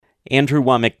Andrew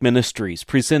Womack Ministries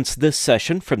presents this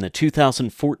session from the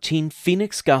 2014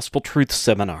 Phoenix Gospel Truth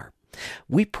Seminar.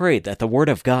 We pray that the Word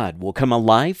of God will come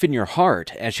alive in your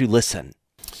heart as you listen.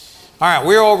 All right,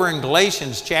 we're over in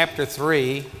Galatians chapter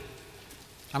 3.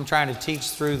 I'm trying to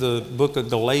teach through the book of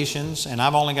Galatians, and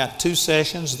I've only got two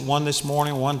sessions, one this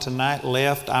morning, one tonight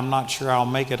left. I'm not sure I'll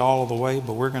make it all the way,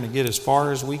 but we're going to get as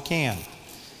far as we can.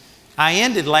 I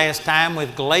ended last time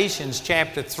with Galatians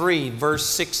chapter 3, verse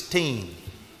 16.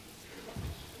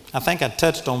 I think I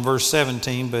touched on verse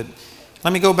 17, but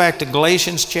let me go back to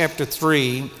Galatians chapter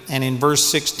 3 and in verse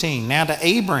 16. Now to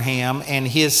Abraham and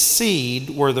his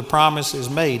seed were the promises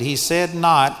made. He said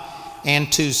not,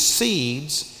 and to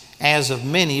seeds as of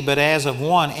many, but as of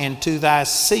one, and to thy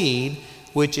seed,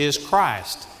 which is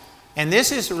Christ. And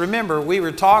this is, remember, we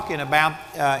were talking about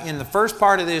in the first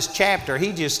part of this chapter,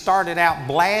 he just started out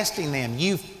blasting them.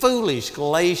 You foolish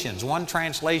Galatians. One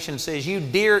translation says, you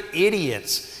dear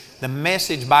idiots. The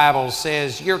Message Bible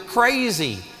says, you're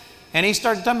crazy. And he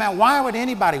started talking about, why would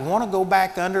anybody want to go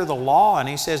back under the law? And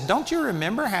he says, don't you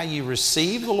remember how you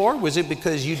received the Lord? Was it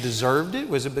because you deserved it?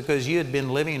 Was it because you had been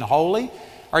living holy?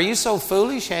 Are you so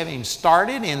foolish, having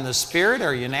started in the Spirit?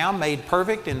 Are you now made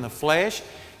perfect in the flesh?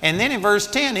 And then in verse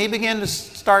 10, he began to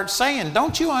start saying,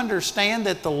 don't you understand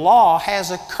that the law has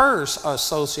a curse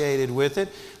associated with it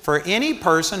for any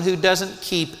person who doesn't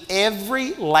keep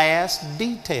every last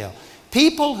detail?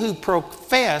 People who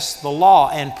profess the law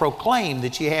and proclaim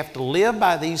that you have to live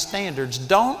by these standards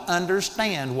don't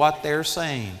understand what they're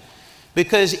saying.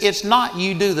 Because it's not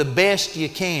you do the best you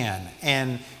can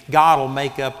and God will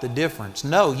make up the difference.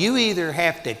 No, you either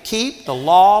have to keep the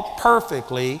law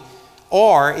perfectly,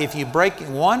 or if you break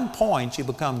one point, you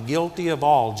become guilty of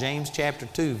all. James chapter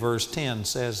 2 verse 10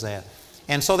 says that.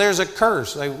 And so there's a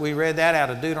curse. We read that out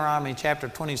of Deuteronomy chapter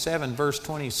 27, verse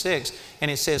 26. And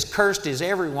it says, cursed is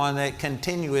everyone that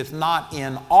continueth not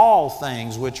in all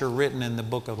things which are written in the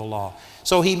book of the law.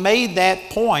 So he made that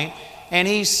point, and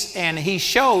he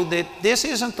showed that this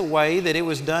isn't the way that it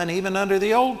was done even under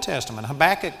the Old Testament.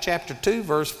 Habakkuk chapter 2,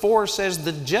 verse 4 says,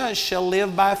 the just shall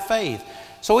live by faith.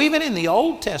 So even in the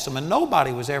Old Testament,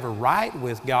 nobody was ever right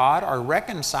with God or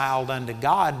reconciled unto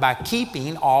God by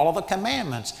keeping all of the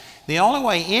commandments. The only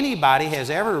way anybody has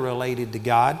ever related to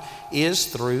God is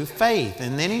through faith.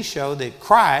 And then he showed that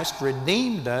Christ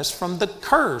redeemed us from the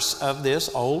curse of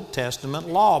this Old Testament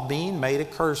law, being made a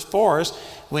curse for us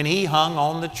when he hung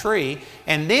on the tree.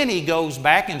 And then he goes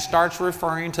back and starts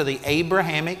referring to the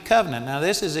Abrahamic covenant. Now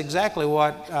this is exactly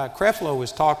what Creflo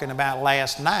was talking about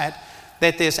last night,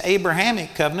 that this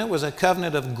Abrahamic covenant was a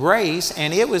covenant of grace,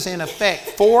 and it was in effect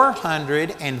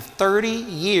 430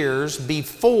 years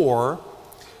before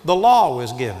the law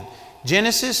was given.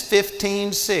 Genesis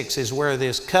 15:6 is where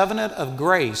this covenant of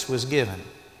grace was given.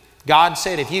 God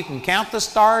said, if you can count the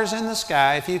stars in the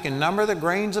sky, if you can number the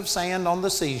grains of sand on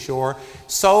the seashore,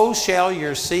 so shall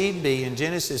your seed be. And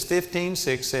Genesis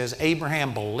 15:6 says,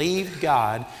 Abraham believed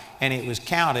God, and it was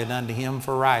counted unto him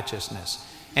for righteousness.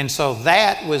 And so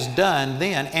that was done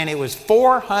then, and it was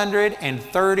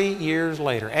 430 years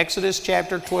later. Exodus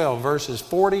chapter 12, verses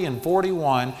 40 and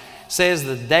 41 says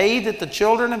the day that the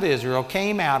children of Israel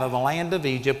came out of the land of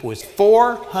Egypt was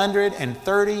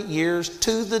 430 years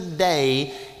to the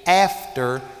day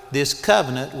after this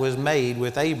covenant was made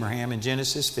with Abraham in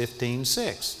Genesis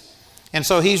 15:6. And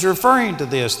so he's referring to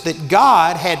this, that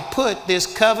God had put this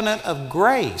covenant of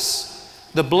grace,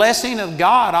 the blessing of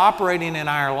God operating in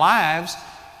our lives,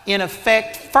 in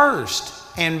effect first.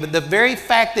 And the very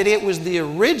fact that it was the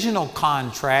original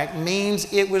contract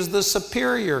means it was the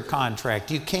superior contract.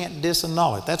 You can't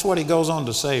disannul it. That's what he goes on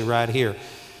to say right here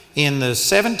in the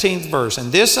 17th verse.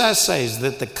 And this I say is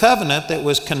that the covenant that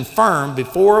was confirmed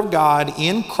before of God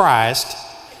in Christ,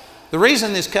 the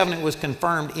reason this covenant was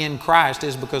confirmed in Christ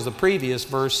is because the previous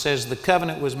verse says the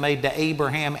covenant was made to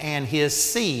Abraham and his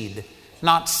seed.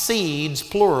 Not seeds,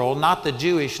 plural, not the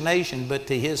Jewish nation, but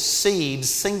to his seed,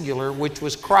 singular, which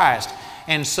was Christ.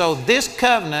 And so this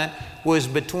covenant was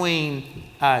between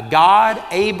God,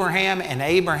 Abraham, and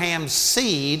Abraham's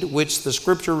seed, which the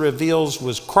Scripture reveals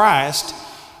was Christ.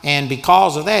 And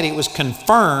because of that, it was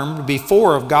confirmed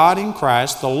before of God in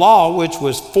Christ. The law, which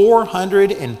was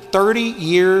 430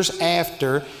 years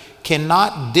after,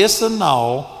 cannot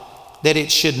disannul that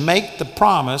it should make the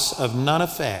promise of none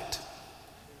effect.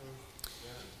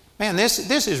 Man,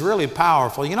 this is really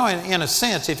powerful. You know, in a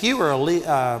sense, if you were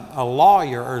a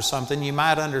lawyer or something, you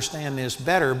might understand this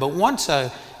better. But once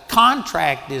a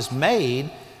contract is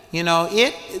made, you know,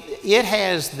 it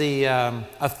has the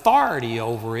authority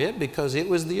over it because it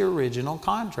was the original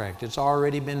contract. It's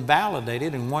already been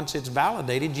validated, and once it's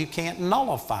validated, you can't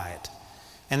nullify it.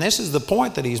 And this is the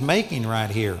point that he's making right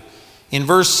here. In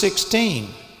verse 16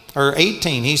 or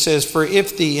 18, he says, "For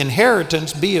if the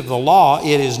inheritance be of the law,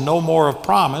 it is no more of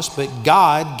promise, but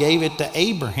God gave it to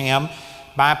Abraham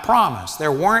by promise."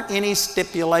 There weren't any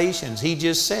stipulations. He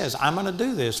just says, "I'm going to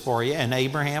do this for you." And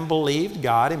Abraham believed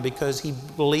God, and because he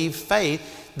believed faith,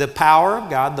 the power of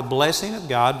God, the blessing of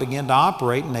God began to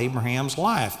operate in Abraham's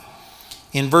life.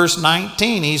 In verse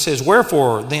 19, he says,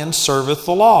 "Wherefore then serveth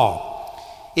the law?"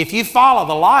 If you follow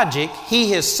the logic,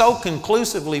 he has so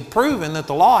conclusively proven that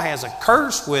the law has a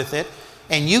curse with it,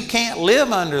 and you can't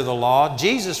live under the law.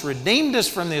 Jesus redeemed us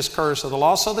from this curse of the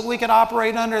law so that we could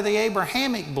operate under the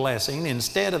Abrahamic blessing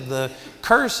instead of the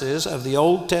curses of the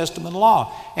Old Testament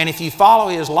law. And if you follow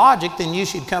his logic, then you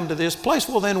should come to this place.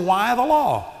 Well, then why the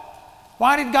law?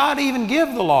 Why did God even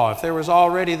give the law if there was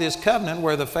already this covenant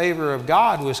where the favor of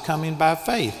God was coming by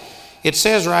faith? It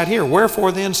says right here,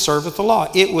 "Wherefore then serveth the law?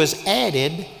 It was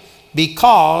added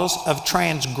because of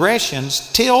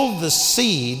transgressions till the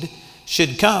seed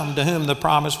should come to whom the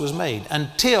promise was made,"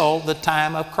 until the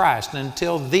time of Christ,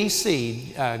 until the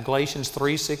seed. Galatians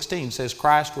 3:16 says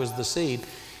Christ was the seed.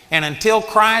 And until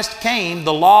Christ came,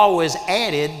 the law was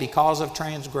added because of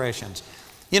transgressions.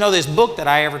 You know, this book that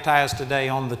I advertised today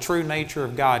on the true nature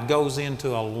of God goes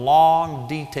into a long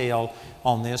detail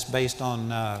on this based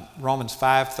on Romans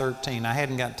 5:13. I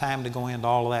hadn't got time to go into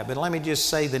all of that, but let me just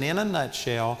say that in a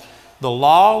nutshell, the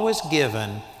law was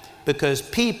given because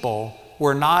people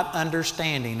were not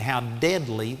understanding how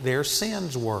deadly their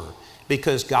sins were.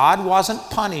 Because God wasn't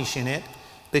punishing it,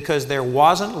 because there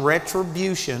wasn't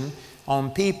retribution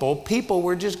on people. People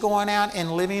were just going out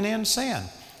and living in sin.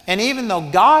 And even though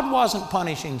God wasn't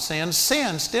punishing sin,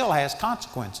 sin still has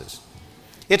consequences.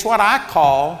 It's what I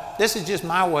call, this is just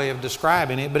my way of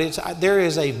describing it, but there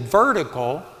is a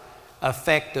vertical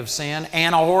effect of sin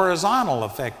and a horizontal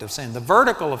effect of sin. The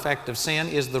vertical effect of sin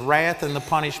is the wrath and the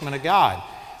punishment of God.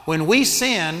 When we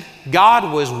sinned,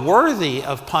 God was worthy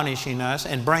of punishing us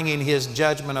and bringing his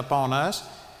judgment upon us,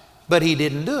 but he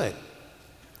didn't do it.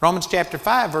 Romans chapter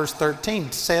 5 verse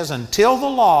 13 says, "Until the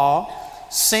law,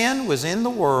 sin was in the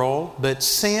world, but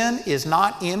sin is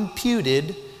not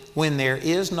imputed when there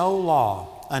is no law.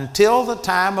 Until the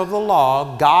time of the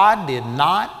law, God did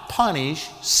not punish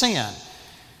sin."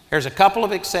 There's a couple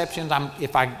of exceptions.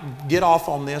 If I get off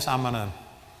on this, I'm going to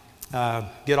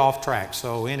get off track.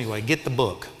 So anyway, get the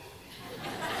book.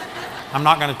 I'm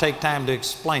not going to take time to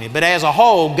explain it. But as a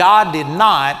whole, God did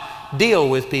not deal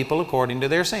with people according to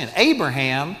their sin.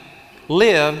 Abraham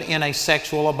lived in a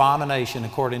sexual abomination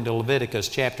according to Leviticus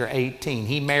chapter 18.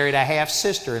 He married a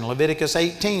half-sister, and Leviticus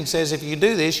 18 says if you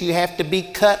do this, you have to be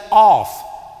cut off.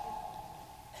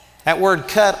 That word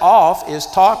cut off is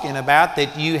talking about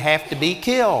that you have to be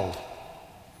killed.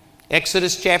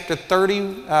 Exodus chapter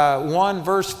 31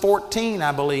 verse 14,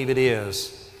 I believe it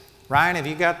is. Ryan, have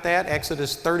you got that?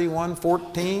 Exodus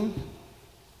 31:14.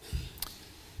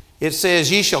 It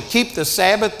says, "Ye shall keep the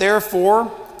Sabbath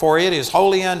therefore, for it is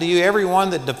holy unto you. Every one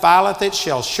that defileth it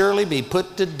shall surely be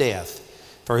put to death.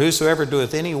 For whosoever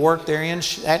doeth any work therein,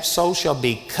 that soul shall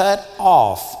be cut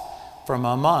off from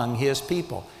among his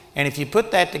people." And if you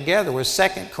put that together with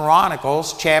 2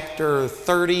 Chronicles chapter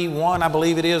 31, I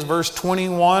believe it is, verse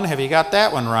 21. Have you got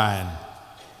that one, Ryan?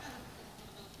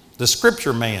 The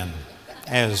scripture man,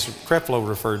 as Creflo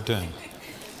referred to him.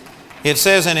 It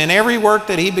says, "And in every work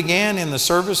that he began in the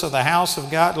service of the house of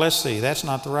God," let's see, that's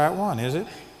not the right one, is it?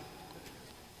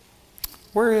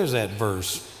 Where is that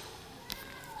verse?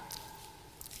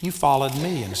 You followed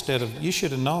me instead of, you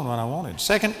should have known what I wanted.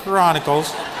 2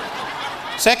 Chronicles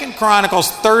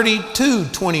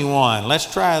 32:21. Let's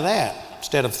try that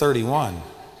instead of 31.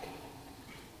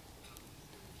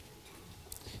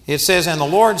 It says, "And the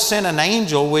Lord sent an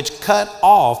angel which cut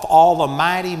off all the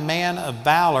mighty men of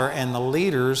valor and the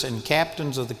leaders and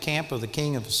captains of the camp of the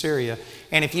king of Assyria."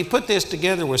 And if you put this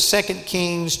together with 2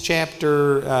 Kings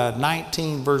chapter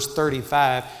 19 verse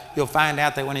 35, you'll find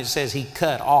out that when it says he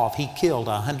cut off, he killed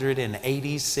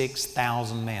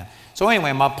 186,000 men. So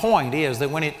anyway, my point is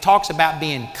that when it talks about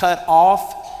being cut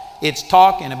off, it's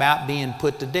talking about being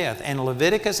put to death. And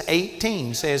Leviticus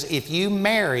 18 says if you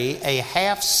marry a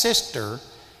half-sister,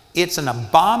 it's an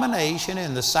abomination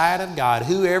in the sight of God.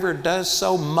 Whoever does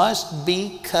so must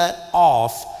be cut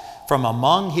off from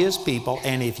among his people.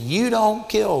 And if you don't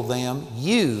kill them,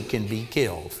 you can be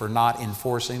killed for not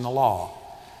enforcing the law.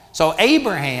 So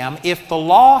Abraham, if the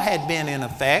law had been in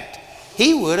effect,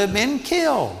 he would have been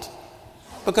killed.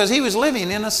 because he was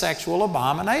living in a sexual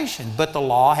abomination. But the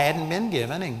law hadn't been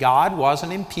given, and God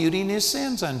wasn't imputing his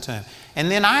sins unto him. And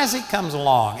then Isaac comes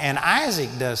along, and Isaac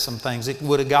does some things that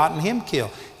would have gotten him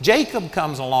killed. Jacob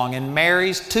comes along and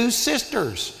marries 2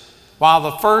 sisters, while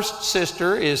the first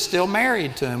sister is still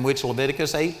married to him, which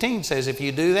Leviticus 18 says, if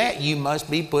you do that, you must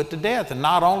be put to death. And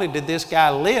not only did this guy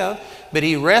live, but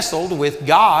he wrestled with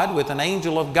God, with an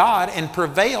angel of God, and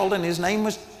prevailed, and his name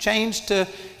was changed to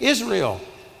Israel.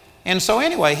 And so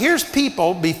anyway, here's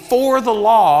people before the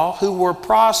law who were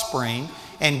prospering,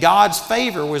 and God's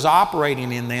favor was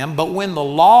operating in them. But when the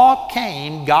law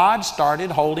came, God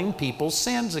started holding people's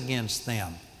sins against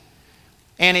them.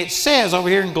 And it says over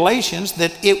here in Galatians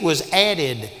that it was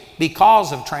added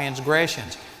because of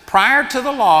transgressions. Prior to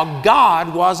the law,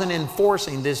 God wasn't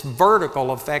enforcing this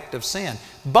vertical effect of sin.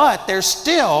 But there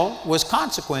still was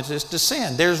consequences to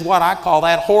sin. There's what I call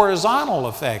that horizontal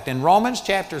effect. In Romans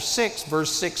chapter 6,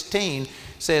 verse 16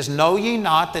 says, know ye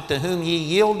not that to whom ye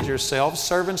yield yourselves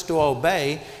servants to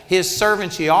obey, his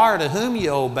servants ye are to whom ye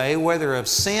obey, whether of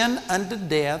sin unto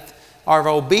death or of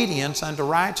obedience unto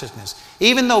righteousness.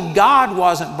 Even though God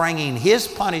wasn't bringing his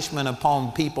punishment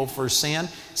upon people for sin,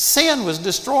 sin was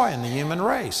destroying the human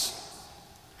race.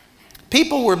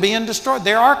 People were being destroyed.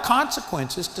 There are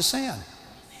consequences to sin.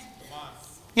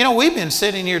 You know, we've been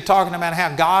sitting here talking about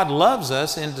how God loves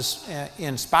us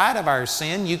in spite of our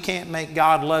sin. You can't make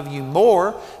God love you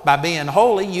more by being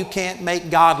holy. You can't make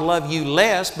God love you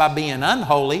less by being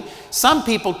unholy. Some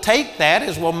people take that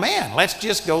as, well, man, let's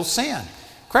just go sin.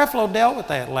 Creflo dealt with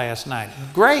that last night.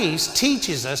 Grace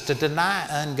teaches us to deny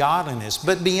ungodliness.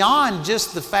 But beyond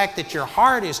just the fact that your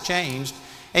heart is changed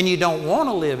and you don't want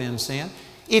to live in sin,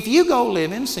 if you go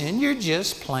live in sin, you're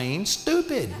just plain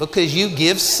stupid, because you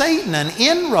give Satan an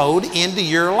inroad into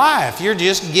your life. You're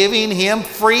just giving him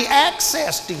free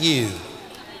access to you.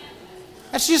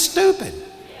 That's just stupid.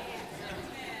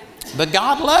 But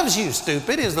God loves you,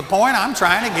 stupid, is the point I'm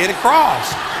trying to get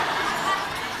across.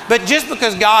 But just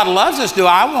because God loves us, do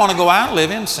I want to go out and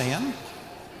live in sin?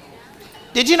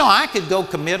 Did you know I could go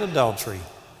commit adultery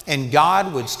and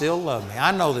God would still love me?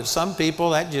 I know that some people,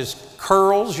 that just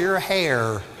curls your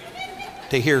hair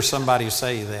to hear somebody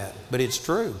say that, but it's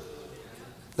true.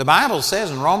 The Bible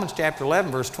says in Romans chapter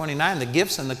 11, verse 29, the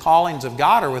gifts and the callings of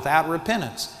God are without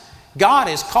repentance. God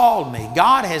has called me.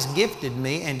 God has gifted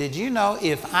me. And did you know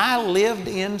if I lived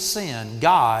in sin,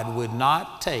 God would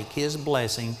not take his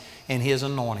blessing and his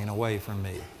anointing away from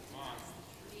me.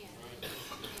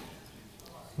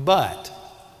 But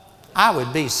I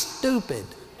would be stupid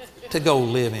to go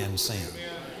live in sin.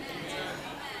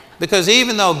 Because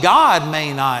even though God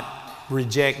may not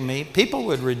reject me, people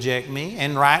would reject me,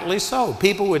 and rightly so.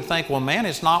 People would think, well, man,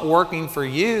 it's not working for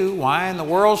you. Why in the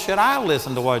world should I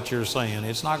listen to what you're saying?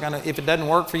 It's not going to, if it doesn't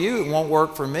work for you, it won't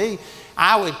work for me.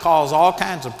 I would cause all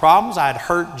kinds of problems. I'd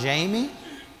hurt Jamie.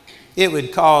 It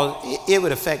would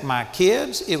affect my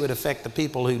kids. It would affect the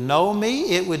people who know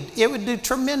me. It would do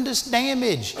tremendous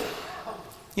damage.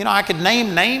 You know, I could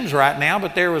name names right now,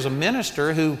 but there was a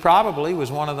minister who probably was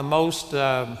one of the most,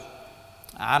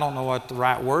 I don't know what the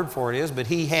right word for it is, but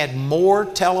he had more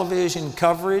television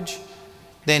coverage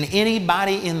than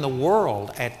anybody in the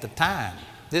world at the time.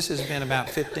 This has been about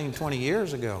 15, 20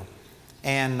 years ago.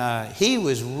 And he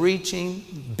was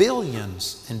reaching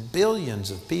billions and billions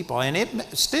of people. And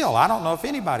still, I don't know if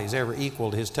anybody's ever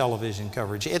equaled his television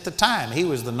coverage. At the time, he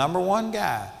was the number one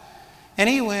guy. And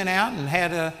he went out and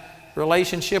had a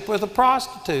relationship with a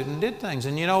prostitute and did things.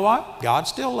 And you know what? God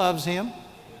still loves him.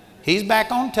 He's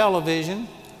back on television.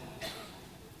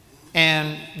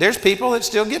 And there's people that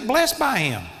still get blessed by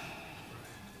him.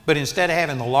 But instead of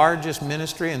having the largest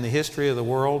ministry in the history of the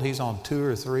world, he's on 2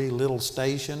 or 3 little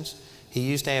stations. He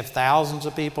used to have thousands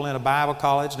of people in a Bible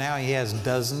college. Now he has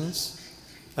dozens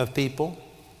of people.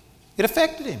 It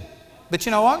affected him. But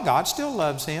you know what? God still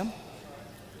loves him.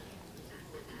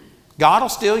 God will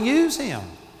still use him.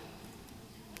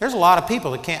 There's a lot of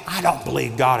people that can't, I don't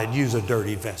believe God would use a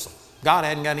dirty vessel. God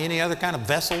hadn't got any other kind of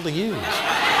vessel to use.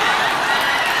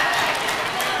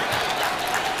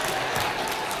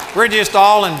 We're just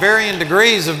all in varying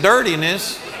degrees of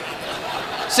dirtiness.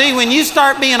 See, when you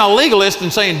start being a legalist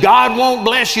and saying, God won't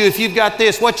bless you if you've got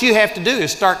this, what you have to do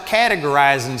is start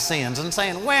categorizing sins and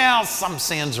saying, well, some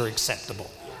sins are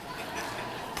acceptable.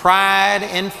 Pride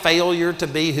and failure to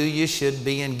be who you should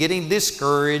be and getting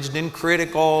discouraged and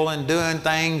critical and doing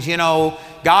things, you know,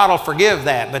 God will forgive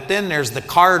that. But then there's the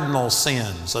cardinal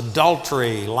sins,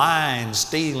 adultery, lying,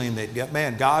 stealing, that,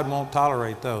 man, God won't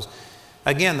tolerate those.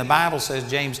 Again, the Bible says,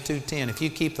 James 2:10, if you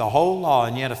keep the whole law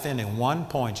and yet offend in one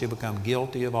point, you become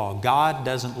guilty of all. God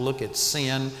doesn't look at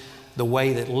sin the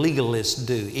way that legalists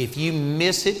do. If you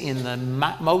miss it in the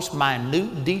most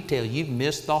minute detail, you've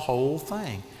missed the whole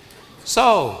thing.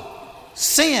 So,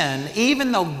 sin,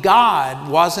 even though God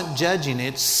wasn't judging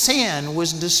it, sin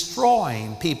was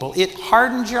destroying people. It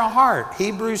hardens your heart.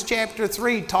 Hebrews chapter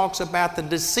 3 talks about the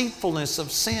deceitfulness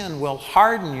of sin will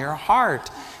harden your heart.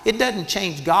 It doesn't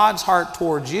change God's heart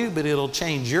towards you, but it'll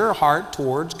change your heart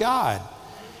towards God.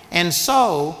 And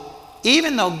so,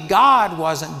 even though God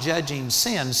wasn't judging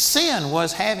sin, sin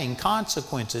was having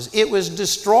consequences. It was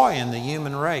destroying the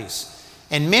human race.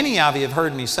 And many of you have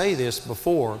heard me say this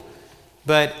before,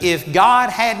 but if God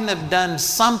hadn't have done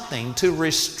something to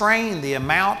restrain the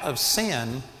amount of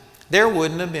sin, there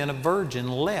wouldn't have been a virgin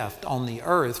left on the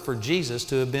earth for Jesus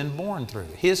to have been born through.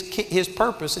 His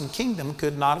purpose and kingdom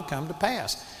could not have come to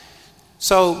pass.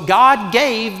 So God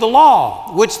gave the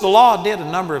law, which the law did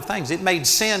a number of things. It made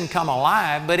sin come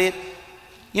alive, but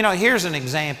here's an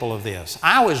example of this.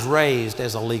 I was raised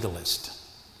as a legalist.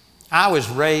 I was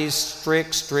raised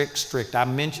strict. I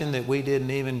mentioned that we didn't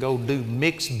even go do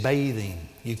mixed bathing.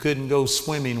 You couldn't go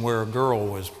swimming where a girl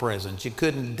was present. You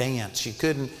couldn't dance. You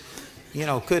couldn't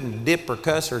dip or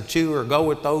cuss or chew or go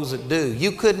with those that do.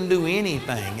 You couldn't do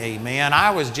anything, amen. I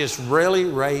was just really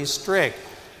raised strict.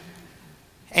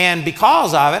 And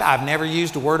because of it, I've never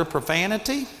used a word of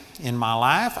profanity in my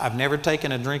life. I've never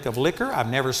taken a drink of liquor. I've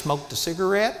never smoked a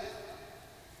cigarette.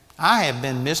 I have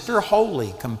been Mr.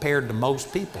 Holy compared to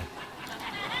most people.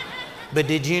 But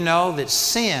did you know that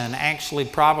sin actually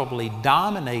probably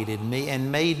dominated me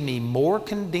and made me more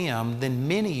condemned than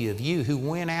many of you who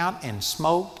went out and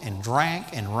smoked and drank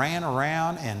and ran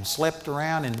around and slept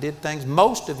around and did things?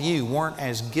 Most of you weren't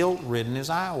as guilt-ridden as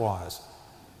I was.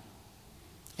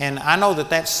 And I know that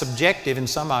that's subjective, and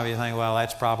some of you think, well,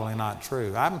 that's probably not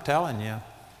true. I'm telling you,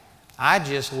 I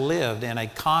just lived in a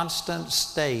constant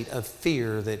state of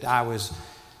fear that I was,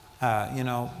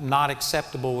 not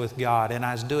acceptable with God, and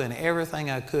I was doing everything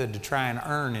I could to try and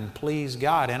earn and please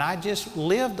God, and I just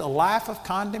lived a life of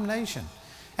condemnation.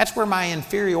 That's where my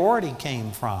inferiority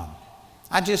came from.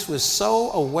 I just was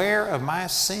so aware of my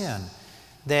sin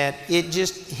that it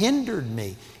just hindered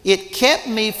me. It kept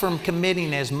me from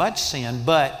committing as much sin,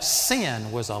 but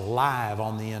sin was alive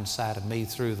on the inside of me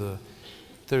through the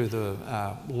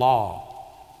law.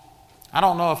 I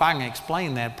don't know if I can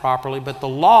explain that properly, but the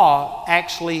law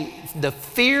actually, the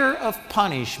fear of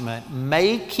punishment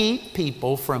may keep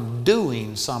people from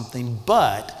doing something,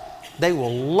 but they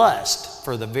will lust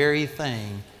for the very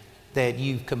thing that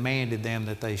you've commanded them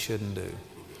that they shouldn't do.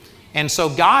 And so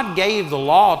God gave the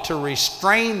law to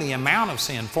restrain the amount of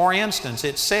sin. For instance,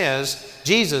 it says,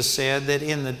 Jesus said that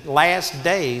in the last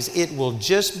days it will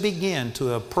just begin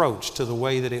to approach to the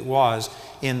way that it was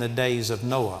in the days of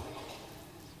Noah.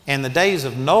 And the days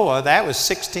of Noah, that was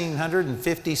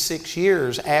 1,656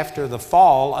 years after the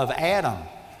fall of Adam.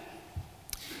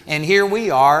 And here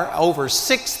we are over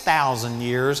 6,000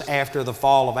 years after the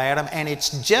fall of Adam, and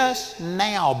it's just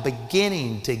now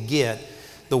beginning to get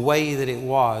the way that it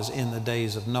was in the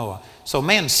days of Noah. So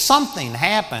something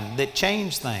happened that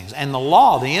changed things. And the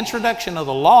law, the introduction of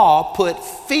the law, put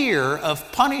fear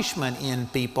of punishment in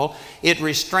people. It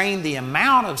restrained the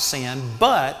amount of sin,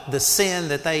 but the sin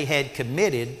that they had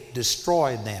committed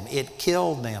destroyed them. It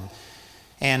killed them.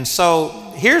 And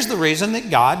so here's the reason that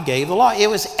God gave the law. It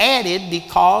was added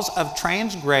because of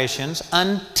transgressions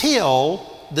until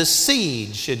the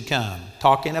seed should come.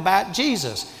 Talking about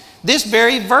Jesus. This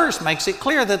very verse makes it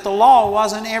clear that the law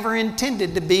wasn't ever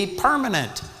intended to be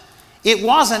permanent. It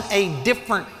wasn't a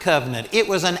different covenant. It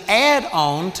was an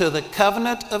add-on to the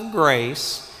covenant of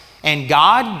grace, and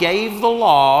God gave the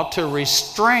law to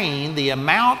restrain the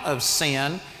amount of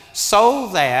sin so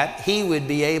that He would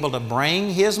be able to bring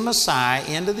His Messiah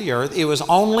into the earth. It was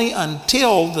only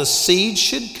until the seed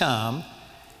should come,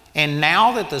 and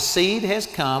now that the seed has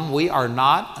come, we are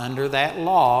not under that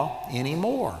law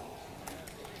anymore.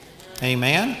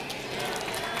 Amen?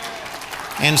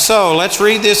 And so let's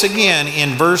read this again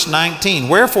in verse 19.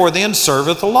 Wherefore then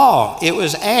serveth the law? It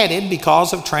was added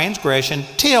because of transgression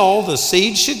till the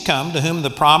seed should come to whom the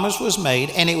promise was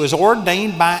made, and it was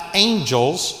ordained by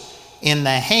angels in the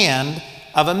hand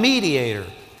of a mediator.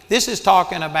 This is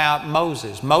talking about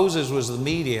Moses. Moses was the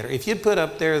mediator. If you put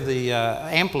up there the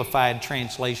Amplified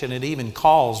translation, it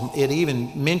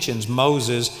even mentions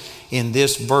Moses in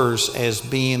this verse as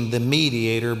being the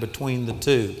mediator between the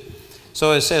two.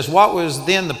 So it says, what was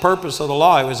then the purpose of the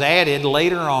law? It was added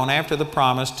later on after the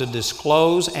promise to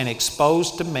disclose and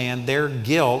expose to man their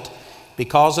guilt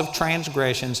because of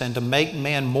transgressions and to make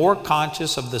man more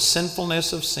conscious of the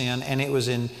sinfulness of sin. And it was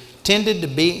intended to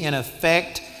be in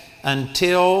effect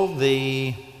until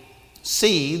the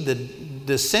seed, the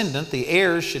descendant, the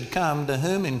heirs should come, to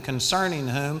whom and concerning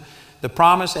whom the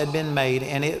promise had been made,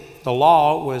 and the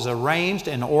law was arranged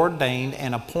and ordained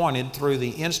and appointed through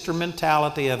the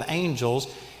instrumentality of angels,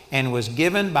 and was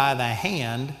given by the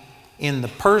hand in the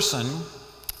person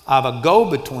of a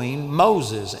go-between,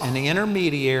 Moses, an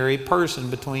intermediary person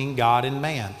between God and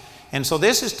man. And so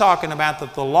this is talking about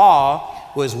that the law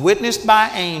was witnessed by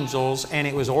angels, and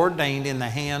it was ordained in the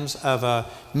hands of a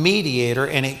mediator,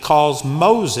 and it calls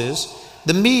Moses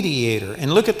the mediator.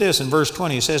 And look at this in verse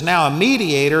 20. It says, now a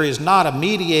mediator is not a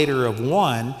mediator of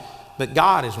one, but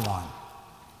God is one.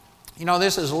 You know,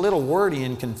 this is a little wordy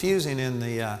and confusing in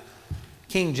the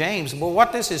King James. Well,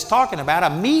 what this is talking about,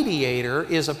 a mediator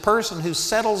is a person who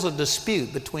settles a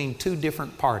dispute between two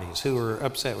different parties who are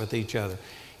upset with each other.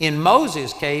 In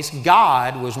Moses' case,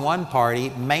 God was one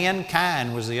party,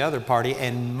 mankind was the other party,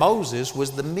 and Moses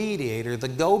was the mediator, the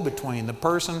go-between, the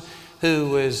person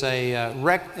who was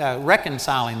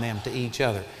reconciling them to each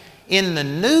other. In the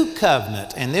new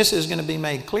covenant, and this is going to be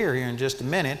made clear here in just a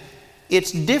minute,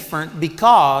 it's different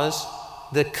because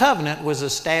the covenant was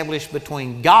established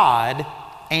between God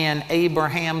and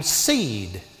Abraham's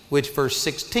seed, which verse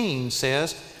 16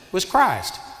 says was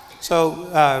Christ. So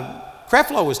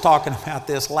Creflo was talking about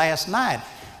this last night,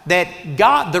 that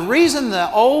God, the reason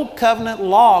the old covenant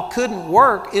law couldn't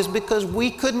work is because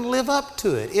we couldn't live up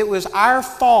to it. It was our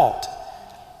fault.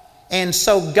 And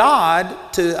so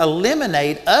God, to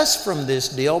eliminate us from this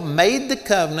deal, made the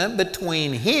covenant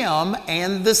between Him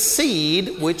and the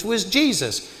seed, which was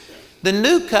Jesus. The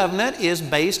new covenant is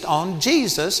based on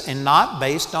Jesus and not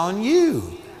based on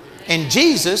you. And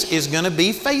Jesus is going to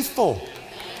be faithful.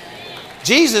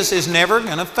 Jesus is never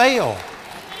going to fail.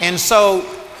 And so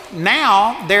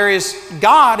now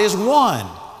God is one.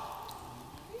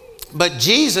 But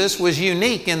Jesus was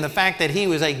unique in the fact that He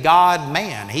was a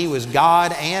God-man. He was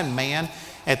God and man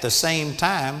at the same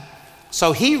time.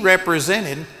 So He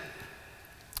represented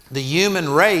the human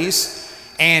race,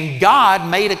 and God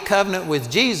made a covenant with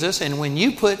Jesus. And when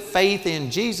you put faith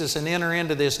in Jesus and enter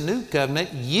into this new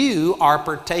covenant, you are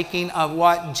partaking of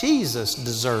what Jesus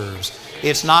deserves.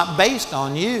 It's not based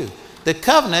on you. The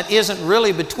covenant isn't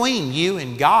really between you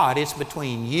and God. It's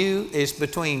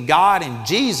between God and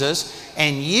Jesus,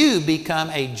 and you become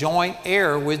a joint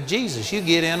heir with Jesus. You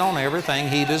get in on everything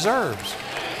He deserves.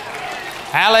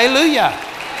 Hallelujah.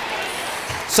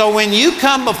 So when you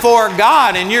come before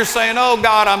God and you're saying, oh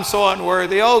God, I'm so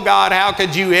unworthy. Oh God, how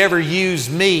could you ever use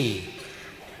me?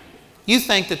 You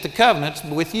think that the covenant's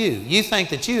with you. You think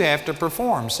that you have to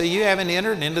perform. So you haven't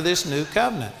entered into this new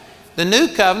covenant. The new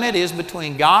covenant is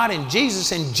between God and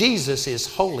Jesus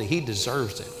is holy. He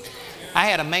deserves it. I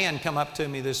had a man come up to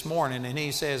me this morning, and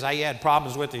he says he had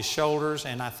problems with his shoulders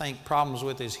and I think problems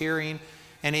with his hearing.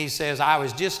 And he says, I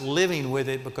was just living with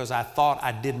it because I thought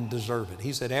I didn't deserve it.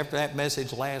 He said, after that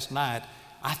message last night,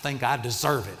 I think I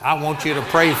deserve it. I want you to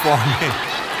pray for me.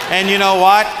 And you know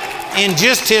what? In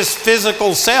just his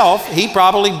physical self, he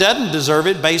probably doesn't deserve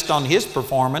it based on his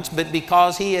performance, but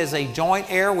because he is a joint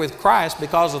heir with Christ,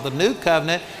 because of the new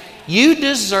covenant, you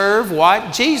deserve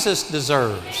what Jesus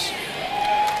deserves.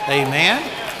 Amen?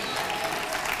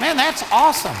 Man, that's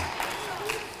awesome.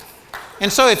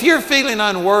 And so if you're feeling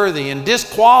unworthy and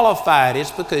disqualified,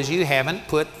 it's because you haven't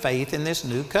put faith in this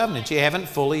new covenant. You haven't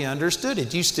fully understood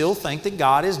it. You still think that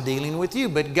God is dealing with you.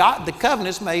 But God, the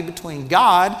covenant's made between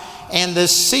God and the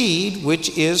seed,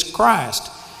 which is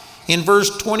Christ. In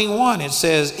verse 21, it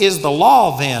says, is the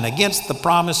law then against the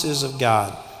promises of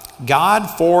God? God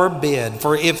forbid.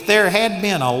 For if there had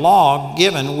been a law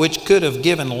given which could have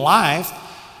given life,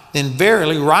 then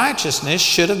verily righteousness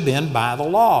should have been by the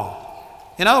law.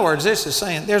 In other words, this is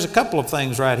saying, there's a couple of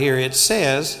things right here. It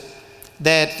says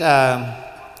that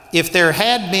if there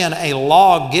had been a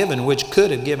law given which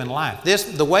could have given life.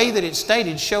 The way that it's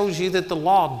stated shows you that the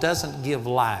law doesn't give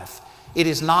life. It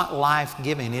is not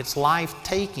life-giving, it's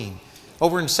life-taking.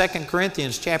 Over in 2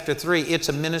 Corinthians chapter 3, it's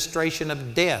a ministration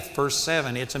of death, verse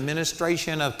 7. It's a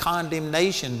ministration of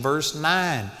condemnation, verse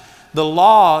 9. The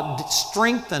law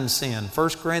strengthens sin, 1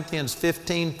 Corinthians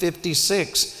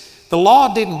 15:56. The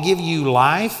law didn't give you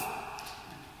life.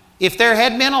 If there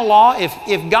had been a law,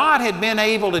 if God had been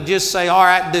able to just say, all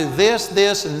right, do this,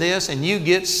 this, and this, and you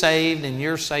get saved and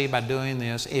you're saved by doing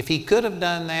this, if He could have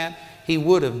done that, He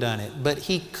would have done it. But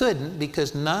He couldn't,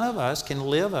 because none of us can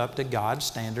live up to God's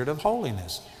standard of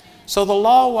holiness. So the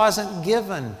law wasn't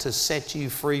given to set you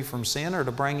free from sin or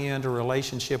to bring you into a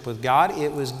relationship with God.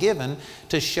 It was given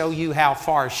to show you how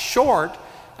far short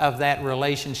of that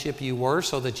relationship you were,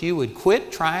 so that you would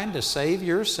quit trying to save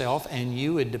yourself and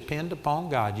you would depend upon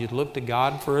God. You'd look to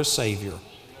God for a Savior.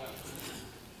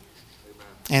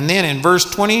 And then in verse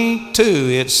 22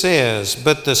 it says,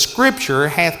 "But the Scripture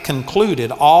hath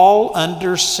concluded all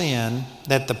under sin,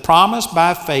 that the promise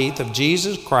by faith of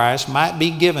Jesus Christ might be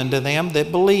given to them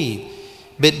that believe.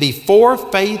 But before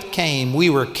faith came, we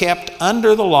were kept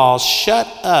under the law, shut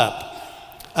up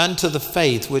unto the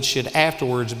faith which should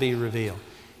afterwards be revealed."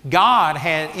 God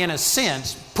had, in a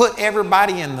sense, put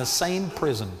everybody in the same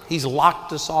prison. He's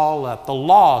locked us all up. The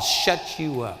law shuts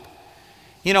you up.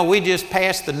 You know, we just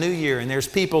passed the New Year, and there's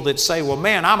people that say, well,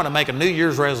 man, I'm going to make a New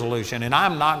Year's resolution, and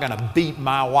I'm not going to beat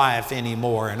my wife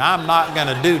anymore, and I'm not going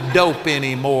to do dope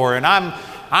anymore, and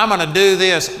I'm going to do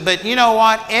this. But you know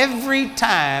what? Every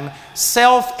time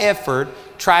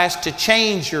self-effort tries to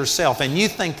change yourself, and you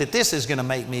think that this is going to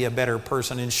make me a better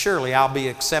person, and surely I'll be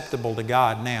acceptable to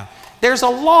God now. There's a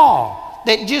law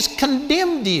that just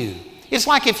condemned you. It's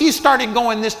like if you started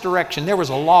going this direction, there was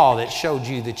a law that showed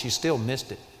you that you still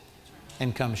missed it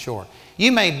and come short.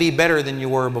 You may be better than you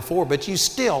were before, but you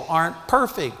still aren't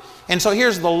perfect. And so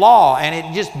here's the law, and it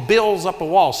just builds up a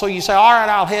wall. So you say, all right,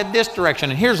 I'll head this direction,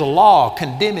 and here's a law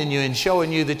condemning you and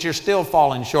showing you that you're still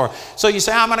falling short. So you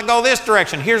say, I'm going to go this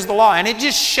direction, here's the law, and it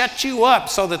just shuts you up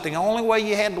so that the only way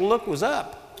you had to look was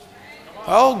up.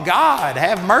 Oh God,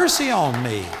 have mercy on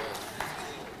me.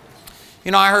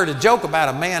 You know, I heard a joke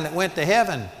about a man that went to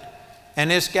heaven,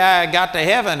 and this guy got to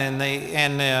heaven, and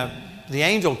the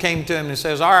angel came to him and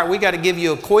says, all right, we got to give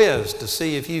you a quiz to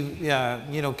see if you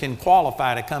can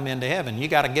qualify to come into heaven. You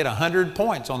got to get 100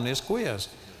 points on this quiz.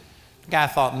 The guy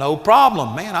thought, no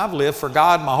problem, man, I've lived for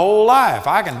God my whole life.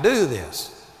 I can do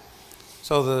this.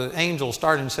 So the angel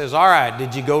started and says, all right,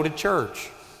 did you go to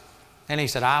church? And he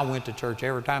said, I went to church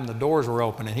every time the doors were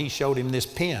open. And he showed him this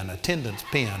pen, attendance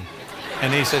pen.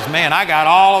 And he says, man, I got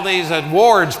all of these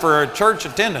awards for church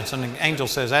attendance. And the angel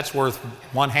says, that's worth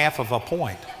 1/2 of a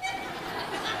point.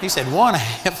 He said,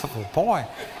 1/2 of a point.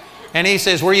 And he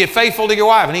says, were you faithful to your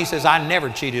wife? And he says, I never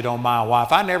cheated on my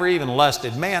wife. I never even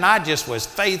lusted. Man, I just was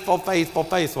faithful.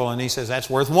 And he says, that's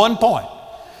worth 1 point.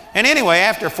 And anyway,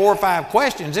 after 4 or 5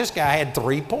 questions, this guy had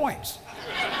 3 points.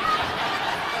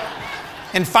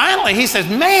 And finally, he says,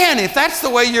 man, if that's the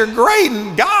way you're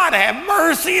grading, God have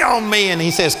mercy on me. And he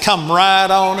says, come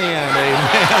right on in, amen.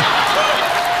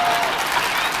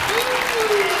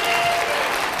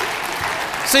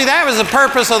 See, that was the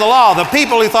purpose of the law. The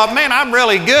people who thought, man, I'm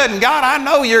really good, and God, I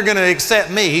know you're going to accept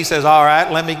me. He says, all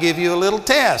right, let me give you a little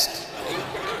test.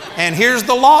 And here's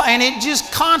the law. And it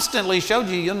just constantly showed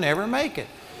you you'll never make it.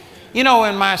 You know,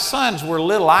 when my sons were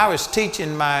little, I was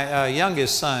teaching my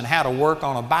youngest son how to work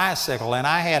on a bicycle, and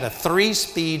I had a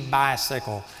 3-speed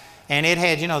bicycle, and it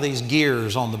had, these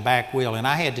gears on the back wheel, and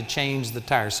I had to change the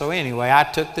tires. So anyway, I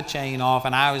took the chain off,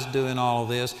 and I was doing all of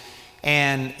this,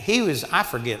 and he was,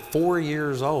 4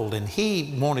 years old, and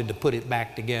he wanted to put it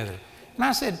back together. And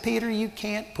I said, Peter, you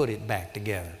can't put it back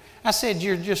together. I said,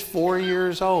 you're just 4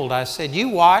 years old. I said, you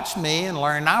watch me and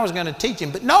learn. And I was going to teach him,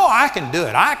 but no, I can do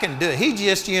it. He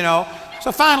just,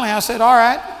 So finally I said, all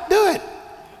right, do it.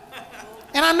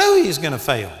 And I knew he was going to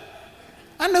fail.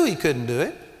 I knew he couldn't do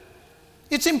it.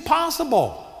 It's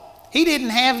impossible. He didn't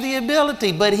have the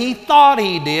ability, but he thought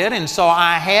he did. And so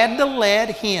I had to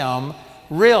let him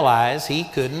realize he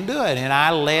couldn't do it. And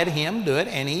I let him do it,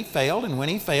 and he failed. And when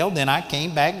he failed, then I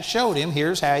came back and showed him,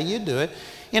 here's how you do it.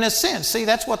 In a sense, see,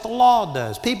 that's what the law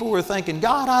does. People were thinking,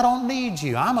 God, I don't need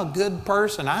you. I'm a good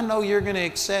person. I know you're going to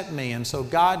accept me. And so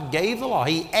God gave the law.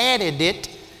 He added it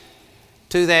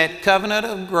to that covenant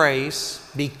of grace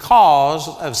because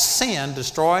of sin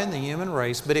destroying the human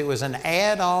race. But it was an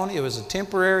add-on. It was a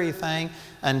temporary thing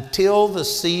until the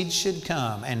seed should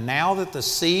come. And now that the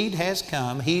seed has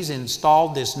come, He's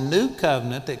installed this new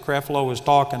covenant that Creflo was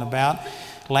talking about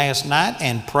last night,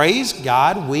 and praise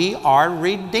God, we are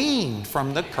redeemed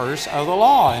from the curse of the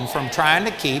law and from trying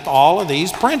to keep all of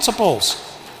these principles.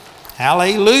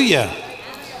 Hallelujah.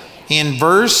 In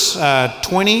verse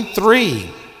 23,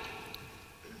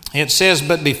 it says,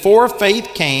 but before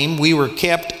faith came, we were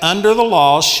kept under the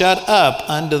law, shut up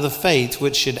unto the faith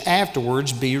which should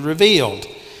afterwards be revealed.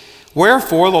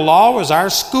 Wherefore the law was our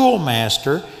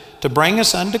schoolmaster to bring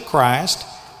us unto Christ,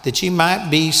 that ye might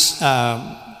be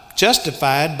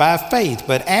justified by faith.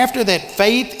 But after that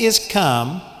faith is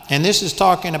come, and this is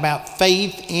talking about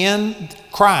faith in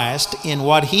Christ, in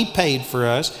what He paid for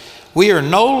us, we are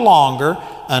no longer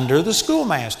under the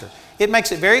schoolmaster. It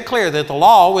makes it very clear that the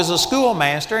law was a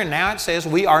schoolmaster, and now it says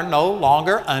we are no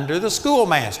longer under the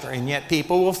schoolmaster, and yet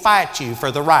people will fight you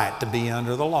for the right to be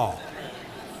under the law.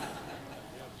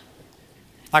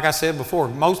 Like I said before,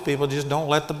 most people just don't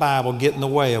let the Bible get in the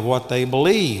way of what they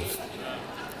believe.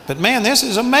 But man, this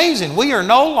is amazing. We are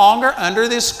no longer under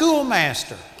this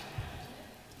schoolmaster.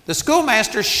 The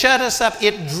schoolmaster shut us up.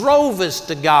 It drove us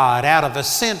to God out of a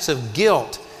sense of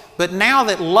guilt. But now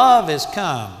that love has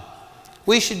come,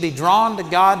 we should be drawn to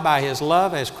God by His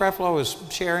love. As Creflo was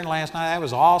sharing last night, that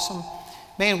was awesome.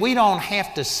 Man, we don't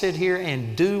have to sit here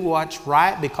and do what's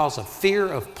right because of fear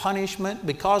of punishment.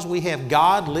 Because we have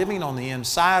God living on the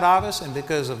inside of us and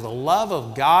because of the love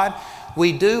of God,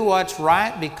 we do what's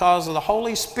right because of the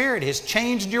Holy Spirit has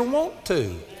changed your want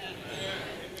to.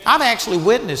 I've actually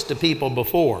witnessed to people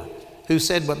before who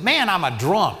said, but man, I'm a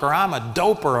drunk or I'm a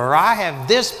doper or I have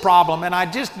this problem and I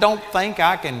just don't think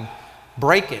I can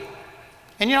break it.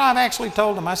 And you know, I've actually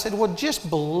told them, I said, well, just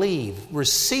believe,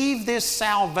 receive this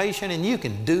salvation and you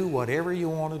can do whatever you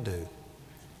want to do.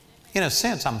 In a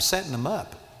sense, I'm setting them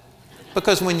up.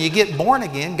 Because when you get born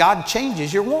again, God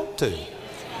changes your want to.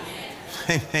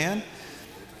 Amen.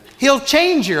 He'll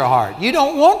change your heart. You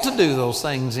don't want to do those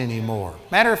things anymore.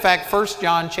 Matter of fact, 1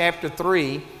 John chapter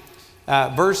 3,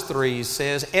 verse 3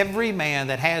 says, every man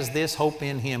that has this hope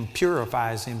in him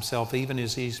purifies himself even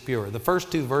as he's pure. The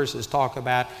first two verses talk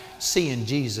about seeing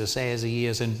Jesus as He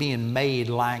is and being made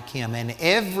like Him. And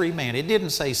every man, it didn't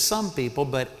say some people,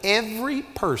 but every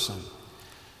person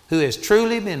who has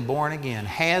truly been born again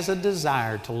has a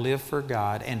desire to live for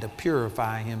God and to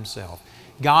purify himself.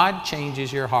 God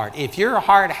changes your heart. If your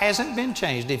heart hasn't been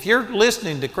changed, if you're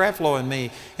listening to Creflo and me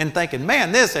and thinking,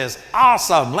 man, this is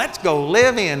awesome, let's go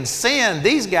live in sin,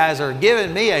 these guys are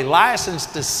giving me a license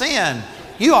to sin,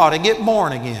 you ought to get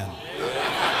born again.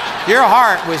 Your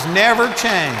heart was never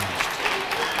changed.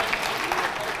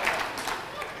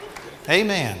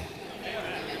 Amen.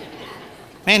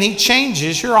 Man, He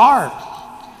changes your heart.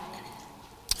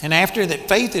 And after that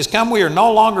faith has come, we are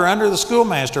no longer under the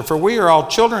schoolmaster, for we are all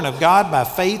children of God by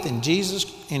faith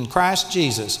in Christ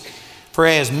Jesus. For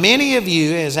as many of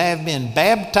you as have been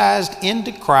baptized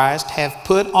into Christ have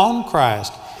put on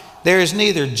Christ. There is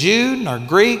neither Jew nor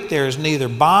Greek, there is neither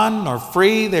bond nor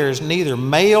free, there is neither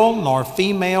male nor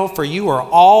female, for you are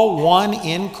all one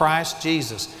in Christ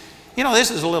Jesus. You know,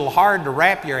 this is a little hard to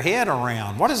wrap your head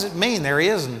around. What does it mean there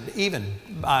isn't even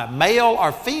male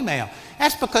or female?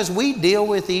 That's because we deal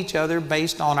with each other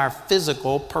based on our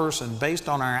physical person, based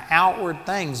on our outward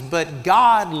things. But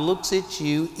God looks at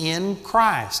you in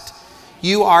Christ.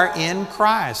 You are in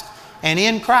Christ. And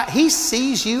in Christ, He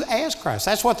sees you as Christ.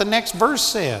 That's what the next verse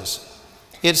says.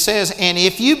 It says, and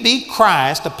if you be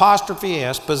Christ, apostrophe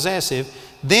S, possessive,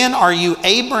 then are you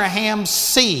Abraham's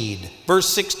seed. Verse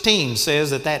 16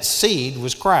 says that seed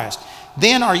was Christ.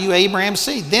 Then are you Abraham's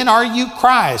seed. Then are you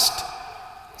Christ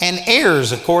and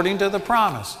heirs according to the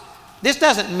promise. This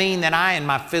doesn't mean that I in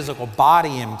my physical body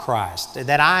am Christ,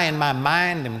 that I in my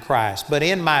mind am Christ, but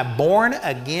in my born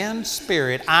again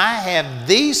spirit, I have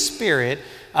the Spirit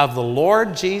of the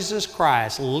Lord Jesus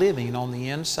Christ living on the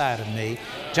inside of me.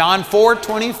 John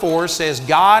 4:24 says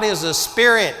God is a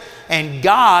spirit and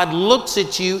God looks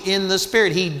at you in the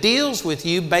Spirit. He deals with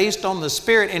you based on the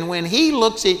Spirit. And when He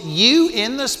looks at you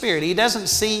in the Spirit, He doesn't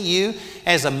see you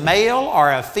as a male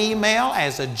or a female,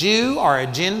 as a Jew or a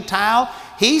Gentile.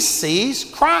 He sees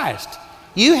Christ.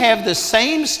 You have the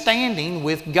same standing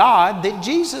with God that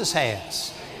Jesus has.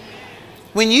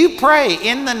 When you pray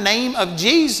in the name of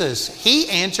Jesus, He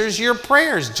answers your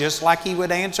prayers just like He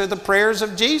would answer the prayers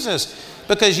of Jesus,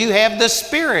 because you have the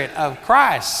Spirit of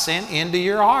Christ sent into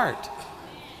your heart.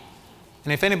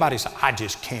 And if anybody says, I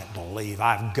just can't believe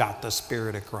I've got the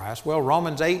Spirit of Christ. Well,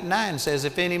 Romans 8:9 says,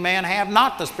 if any man have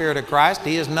not the Spirit of Christ,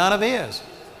 he is none of His.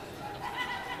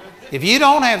 If you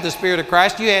don't have the Spirit of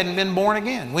Christ, you hadn't been born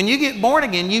again. When you get born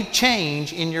again, you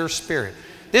change in your spirit.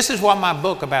 This is what my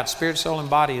book about spirit, soul, and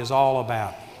body is all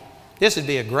about. This would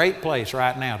be a great place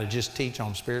right now to just teach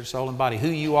on spirit, soul, and body, who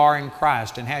you are in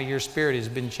Christ and how your spirit has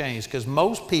been changed. Because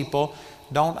most people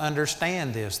don't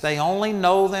understand this. They only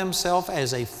know themselves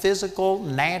as a physical,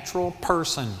 natural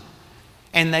person.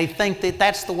 And they think that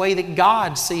that's the way that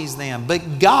God sees them.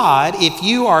 But God, if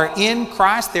you are in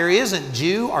Christ, there isn't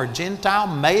Jew or Gentile,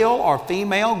 male or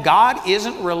female. God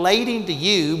isn't relating to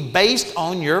you based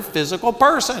on your physical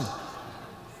person.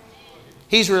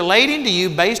 He's relating to you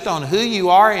based on who you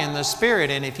are in the Spirit.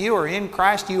 And if you are in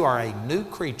Christ, you are a new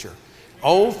creature.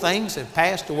 Old things have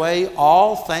passed away.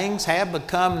 All things have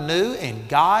become new. And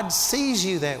God sees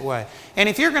you that way. And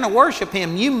if you're going to worship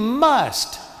Him, you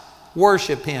must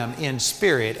worship Him in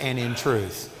spirit and in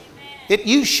truth.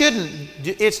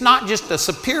 It's not just a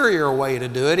superior way to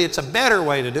do it. It's a better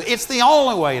way to do it. It's the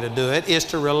only way to do it, is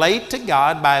to relate to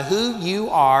God by who you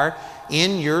are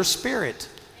in your spirit.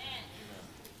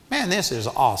 Man, this is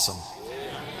awesome.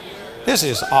 This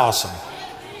is awesome.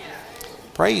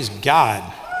 Praise God.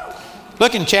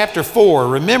 Look in chapter 4.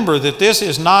 Remember that this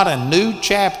is not a new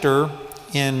chapter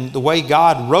in the way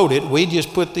God wrote it. We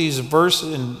just put these verse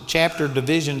and chapter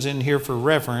divisions in here for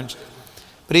reference.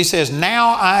 But he says, now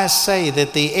I say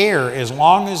that the heir, as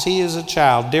long as he is a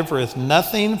child, differeth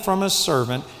nothing from a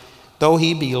servant, though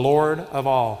he be Lord of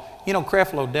all. You know,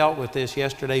 Creflo dealt with this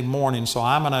yesterday morning, so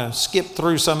I'm going to skip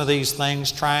through some of these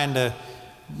things trying to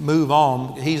move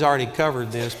on. He's already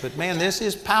covered this, but man, this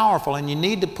is powerful, and you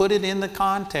need to put it in the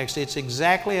context. It's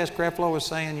exactly as Creflo was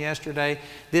saying yesterday.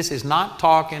 This is not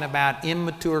talking about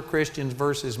immature Christians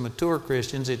versus mature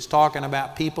Christians. It's talking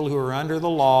about people who are under the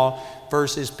law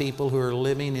versus people who are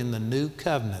living in the new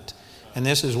covenant. And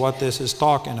this is what this is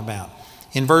talking about.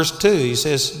 In verse 2, he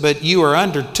says, but you are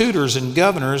under tutors and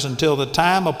governors until the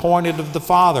time appointed of the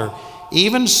Father.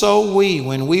 Even so we,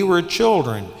 when we were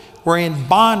children, were in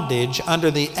bondage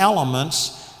under the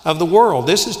elements of the world.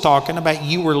 This is talking about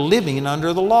you were living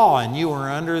under the law, and you were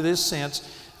under this sense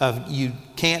of you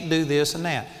can't do this and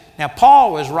that. Now,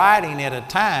 Paul was writing at a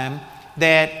time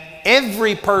that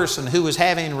every person who was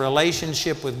having a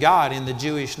relationship with God in the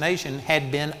Jewish nation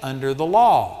had been under the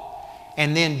law.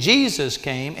 And then Jesus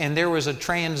came, and there was a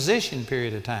transition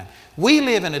period of time. We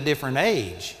live in a different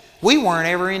age. We weren't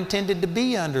ever intended to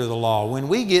be under the law. When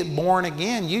we get born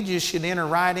again, you just should enter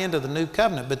right into the new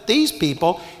covenant. But these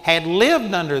people had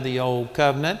lived under the old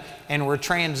covenant and were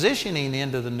transitioning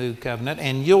into the new covenant.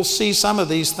 And you'll see some of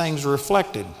these things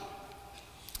reflected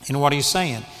in what he's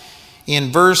saying.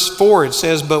 In verse 4 it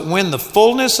says, but when the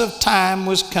fullness of time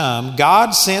was come,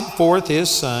 God sent forth his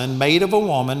Son, made of a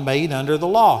woman, made under the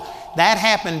law. That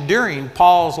happened during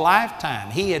Paul's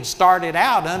lifetime. He had started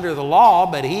out under the law,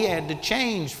 but he had to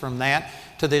change from that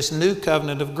to this new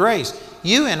covenant of grace.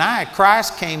 You and I,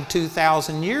 Christ came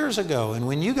 2,000 years ago, and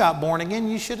when you got born again,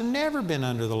 you should have never been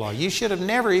under the law. You should have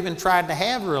never even tried to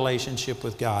have a relationship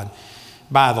with God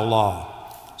by the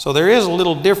law. So there is a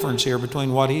little difference here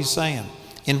between what he's saying.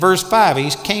 In verse 5, he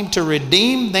came to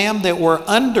redeem them that were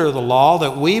under the law,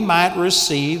 that we might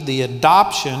receive the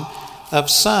adoption of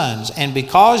sons. And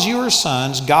because you are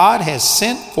sons, God has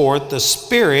sent forth the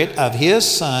Spirit of his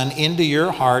Son into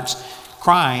your hearts,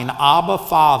 crying, Abba,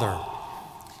 Father.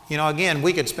 You know, again,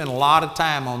 we could spend a lot of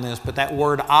time on this, but that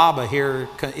word Abba here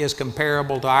is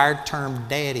comparable to our term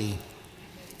daddy.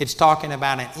 It's talking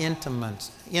about an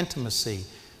intimacy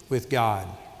with God.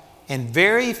 And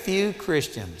very few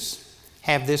Christians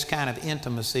have this kind of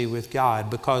intimacy with God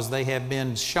because they have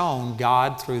been shown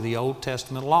God through the Old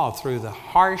Testament law, through the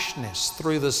harshness,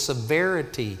 through the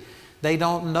severity. They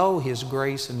don't know his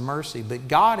grace and mercy, but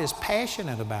God is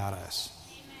passionate about us.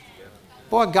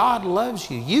 Boy, God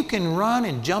loves you. You can run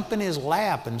and jump in his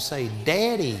lap and say,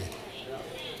 Daddy.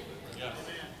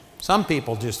 Some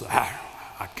people just,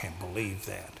 I can't believe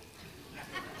that.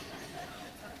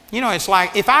 You know, it's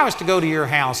like if I was to go to your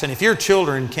house and if your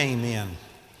children came in,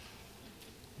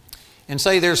 and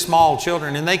say they're small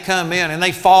children, and they come in and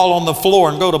they fall on the floor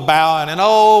and go to bowing, and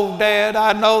oh, Dad,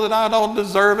 I know that I don't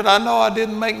deserve it. I know I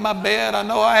didn't make my bed. I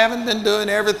know I haven't been doing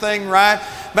everything right,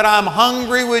 but I'm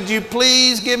hungry. Would you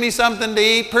please give me something to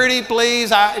eat? Pretty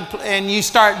please. And you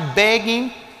start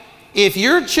begging. If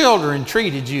your children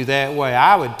treated you that way,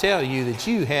 I would tell you that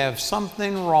you have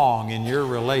something wrong in your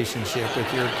relationship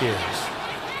with your kids.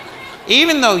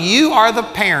 Even though you are the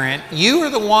parent, you are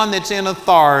the one that's in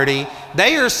authority,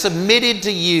 they are submitted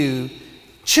to you.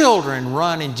 Children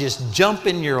run and just jump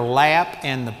in your lap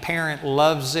and the parent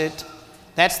loves it.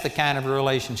 That's the kind of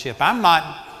relationship. I'm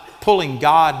not pulling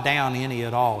God down any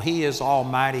at all. He is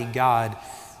Almighty God.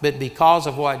 But because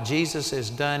of what Jesus has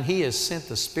done, he has sent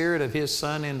the Spirit of his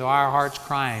Son into our hearts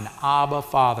crying, Abba,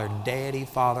 Father, Daddy,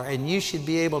 Father. And you should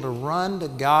be able to run to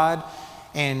God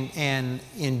and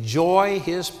enjoy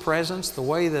his presence the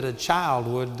way that a child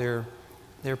would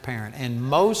their parent. And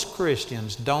most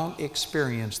Christians don't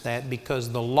experience that because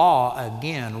the law,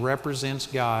 again, represents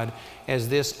God as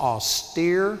this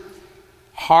austere,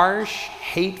 harsh,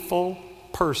 hateful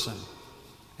person.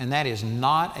 And that is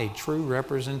not a true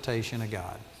representation of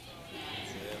God.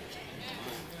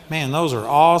 Man, those are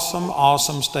awesome,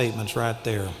 awesome statements right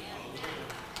there.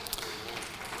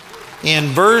 In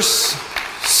verse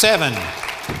 7,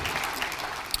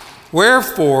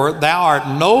 wherefore thou art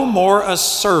no more a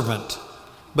servant,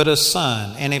 but a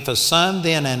son. And if a son,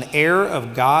 then an heir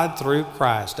of God through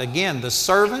Christ. Again, the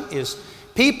servant is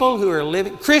people who are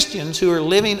living, Christians who are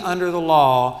living under the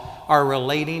law are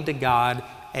relating to God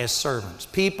as servants.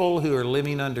 People who are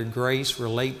living under grace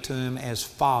relate to him as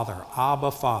Father,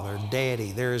 Abba, Father,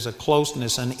 Daddy. There is a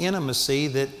closeness, an intimacy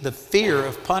that the fear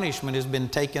of punishment has been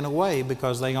taken away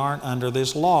because they aren't under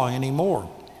this law anymore.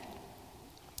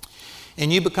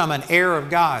 And you become an heir of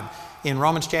God. in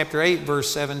Romans chapter 8,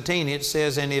 verse 17, it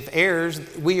says, and if heirs,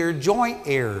 we are joint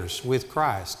heirs with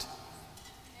Christ.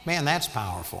 Man, that's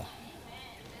powerful.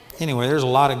 Anyway, there's a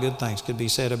lot of good things could be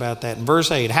said about that. In verse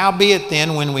 8, howbeit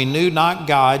then, when we knew not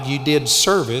God, you did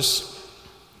service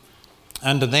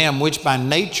unto them which by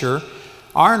nature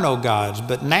are no gods.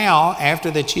 But now,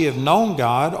 after that ye have known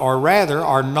God, or rather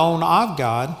are known of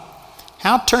God,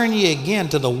 how turn ye again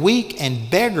to the weak and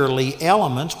beggarly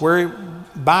elements whereunto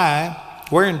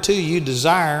you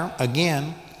desire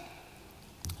again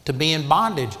to be in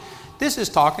bondage? This is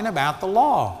talking about the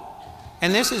law.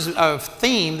 And this is a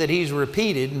theme that he's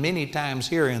repeated many times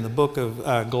here in the book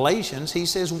of Galatians. He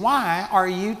says, why are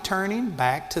you turning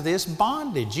back to this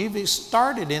bondage? You've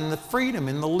started in the freedom,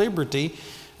 in the liberty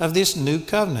of this new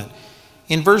covenant.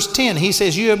 In verse 10, he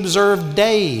says, you observe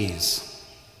days,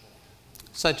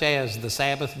 such as the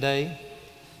Sabbath day.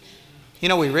 You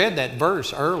know, we read that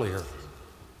verse earlier.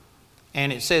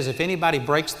 And it says, if anybody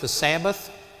breaks the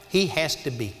Sabbath, he has to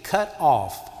be cut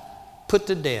off, put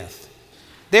to death.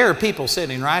 There are people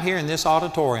sitting right here in this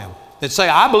auditorium that say,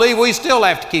 I believe we still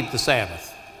have to keep the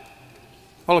Sabbath.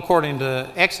 Well, according to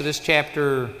Exodus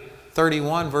chapter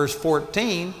 31, verse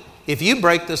 14, if you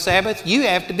break the Sabbath, you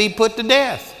have to be put to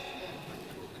death.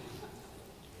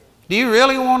 Do you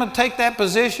really want to take that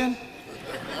position?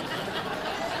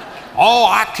 Oh,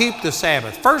 I keep the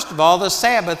Sabbath. First of all, the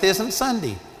Sabbath isn't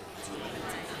Sunday.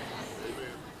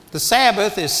 The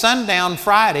Sabbath is sundown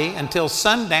Friday until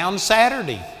sundown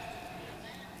Saturday.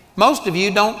 Most of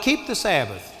you don't keep the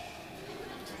Sabbath.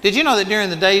 Did you know that during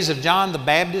the days of John the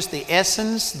Baptist, the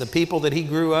Essenes, the people that he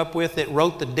grew up with that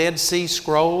wrote the Dead Sea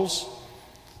Scrolls,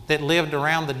 that lived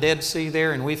around the Dead Sea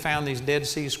there, and we found these Dead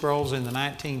Sea Scrolls in the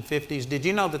 1950s. Did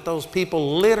you know that those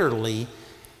people literally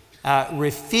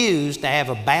refused to have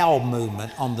a bowel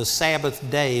movement on the Sabbath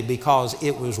day because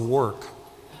it was work?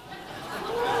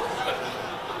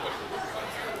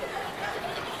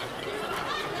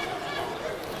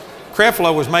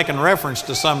 Creflo was making reference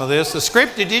to some of this.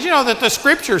 Did you know that the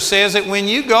Scripture says that when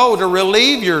you go to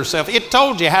relieve yourself, it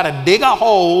told you how to dig a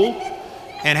hole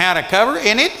and how to cover it.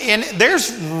 And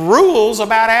there's rules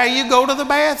about how you go to the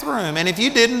bathroom. And if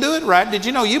you didn't do it right, did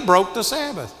you know you broke the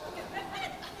Sabbath?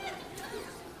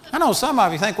 I know some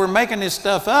of you think we're making this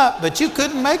stuff up, but you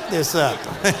couldn't make this up.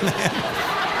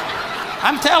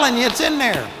 I'm telling you, it's in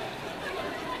there.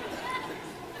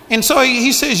 And so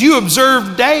he says, you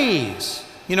observe days.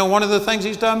 You know, one of the things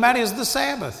he's talking about is the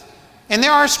Sabbath. And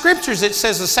there are scriptures that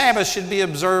says the Sabbath should be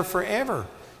observed forever,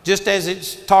 just as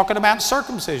it's talking about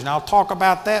circumcision. I'll talk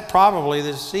about that probably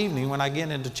this evening when I get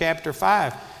into chapter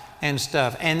 5 and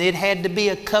stuff. And it had to be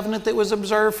a covenant that was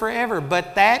observed forever,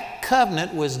 but that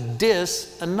covenant was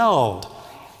disannulled.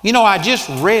 You know, I just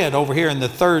read over here in the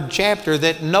 3rd chapter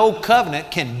that no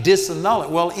covenant can disannul it.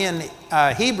 Well, in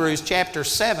Hebrews chapter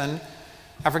 7,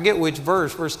 I forget which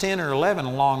verse 10 or 11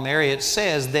 along there, it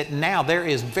says that now there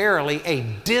is verily a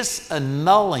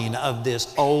disannulling of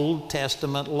this Old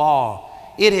Testament law.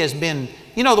 It has been,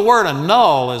 you know, the word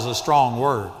annul is a strong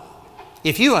word.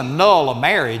 If you annul a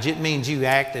marriage, it means you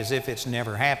act as if it's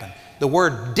never happened. The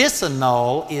word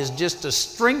disannul is just a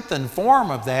strengthened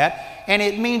form of that, and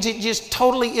it means it just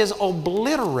totally is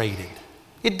obliterated.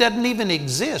 It doesn't even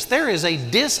exist. There is a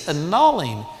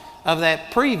disannulling of that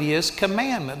previous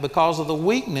commandment because of the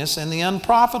weakness and the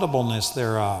unprofitableness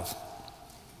thereof.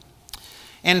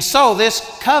 And so this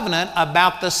covenant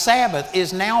about the Sabbath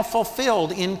is now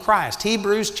fulfilled in Christ.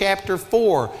 Hebrews chapter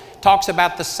 4 talks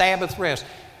about the Sabbath rest.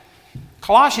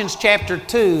 Colossians chapter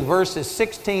 2 verses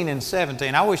 16 and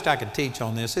 17. I wished I could teach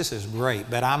on this. This is great,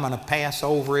 but I'm going to pass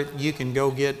over it. You can go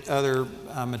get other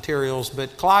materials.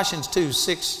 But Colossians 2,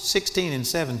 16 and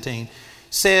 17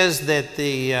 says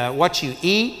that what you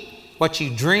eat, what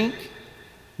you drink,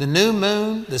 the new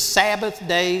moon, the Sabbath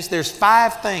days, there's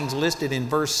 5 things listed in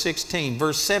verse 16.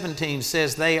 Verse 17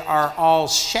 says they are all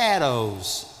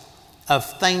shadows of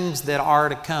things that are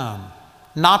to come.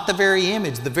 Not the very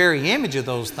image. The very image of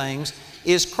those things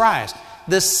is Christ.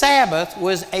 The Sabbath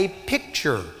was a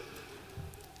picture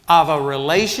of a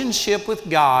relationship with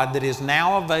God that is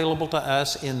now available to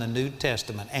us in the New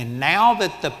Testament. And now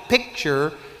that the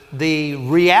picture, the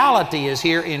reality is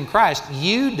here in Christ,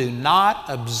 you do not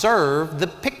observe the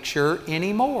picture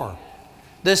anymore.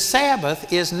 The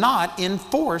Sabbath is not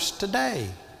enforced today.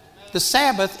 The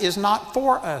Sabbath is not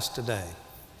for us today.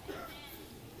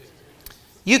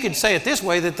 You could say it this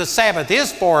way, that the Sabbath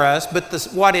is for us, but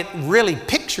what it really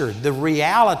pictured, the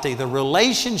reality, the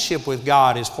relationship with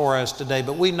God is for us today,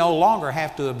 but we no longer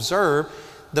have to observe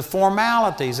the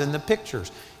formalities and the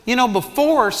pictures. You know,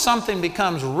 before something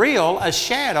becomes real, a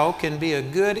shadow can be a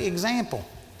good example.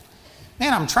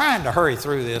 Man, I'm trying to hurry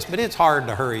through this, but it's hard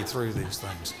to hurry through these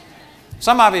things.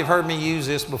 Some of you have heard me use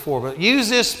this before, but use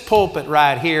this pulpit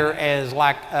right here as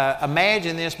like,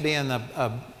 imagine this being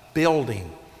a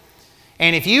building.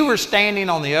 And if you were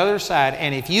standing on the other side,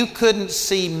 and if you couldn't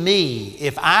see me,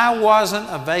 if I wasn't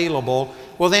available,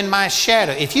 well then my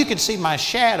shadow, if you could see my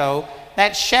shadow,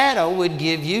 that shadow would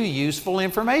give you useful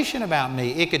information about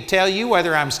me. It could tell you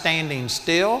whether I'm standing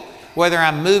still, whether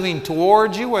I'm moving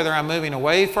towards you, whether I'm moving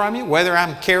away from you, whether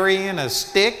I'm carrying a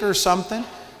stick or something.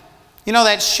 You know,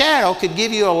 that shadow could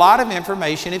give you a lot of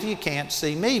information if you can't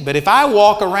see me. But if I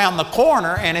walk around the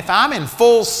corner and if I'm in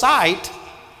full sight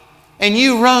and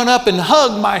you run up and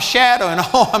hug my shadow and,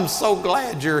 oh, I'm so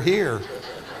glad you're here,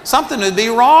 something would be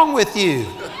wrong with you.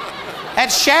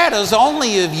 That shadow's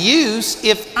only of use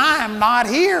if I'm not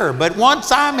here. But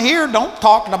once I'm here, don't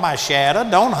talk to my shadow.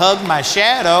 Don't hug my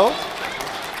shadow.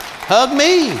 Hug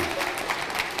me.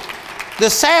 The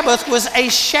Sabbath was a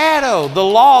shadow. The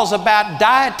laws about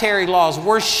dietary laws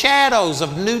were shadows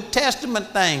of New Testament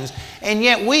things. And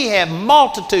yet we have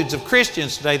multitudes of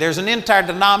Christians today. There's an entire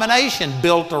denomination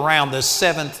built around the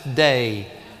seventh day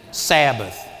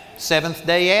Sabbath, Seventh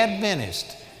Day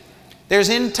Adventist. There's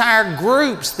entire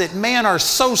groups that men are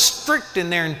so strict in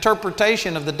their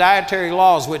interpretation of the dietary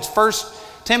laws, which 1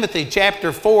 Timothy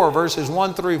chapter 4 verses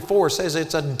 1 through 4 says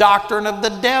it's a doctrine of the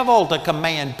devil to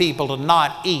command people to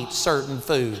not eat certain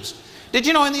foods. Did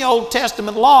you know in the Old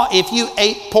Testament law, if you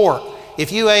ate pork,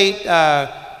 if you ate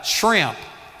shrimp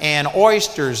and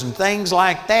oysters and things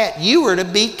like that, you were to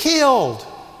be killed?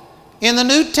 In the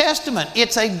New Testament,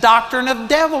 it's a doctrine of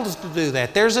devils to do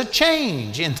that. There's a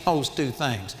change in those two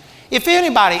things. If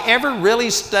anybody ever really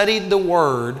studied the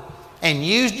Word and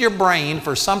used your brain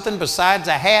for something besides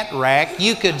a hat rack,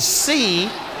 you could see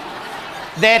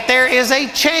that there is a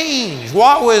change.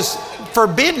 What was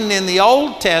forbidden in the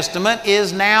Old Testament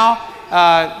is now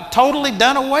totally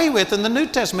done away with in the New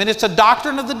Testament. It's a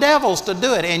doctrine of the devils to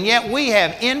do it. And yet we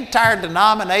have entire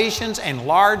denominations and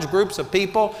large groups of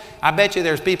people. I bet you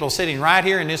there's people sitting right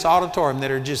here in this auditorium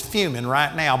that are just fuming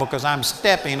right now because I'm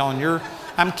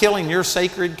killing your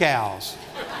sacred cows.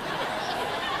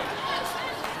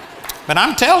 But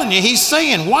I'm telling you, he's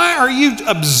saying, why are you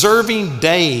observing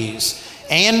days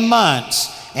and months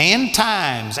and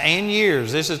times and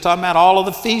years? This is talking about all of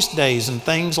the feast days and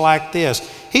things like this.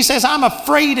 He says, I'm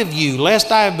afraid of you,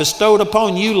 lest I have bestowed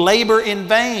upon you labor in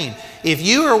vain. If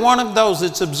you are one of those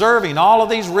that's observing all of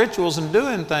these rituals and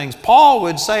doing things, Paul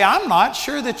would say, I'm not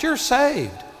sure that you're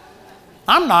saved.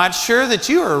 I'm not sure that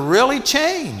you are really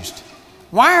changed.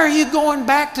 Why are you going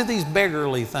back to these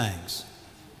beggarly things?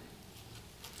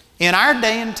 In our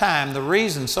day and time, the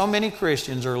reason so many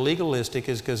Christians are legalistic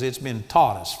is because it's been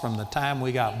taught us from the time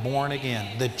we got born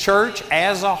again. The church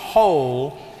as a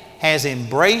whole has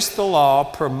embraced the law,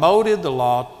 promoted the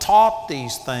law, taught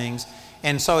these things,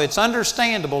 and so it's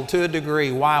understandable to a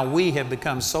degree why we have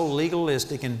become so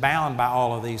legalistic and bound by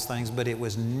all of these things, but it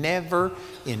was never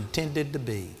intended to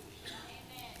be.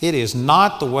 It is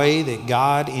not the way that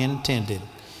God intended.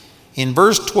 In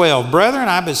verse 12, brethren,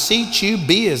 I beseech you,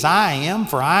 be as I am,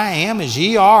 for I am as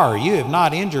ye are. You have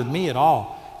not injured me at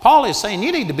all. Paul is saying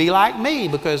you need to be like me,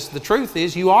 because the truth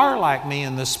is you are like me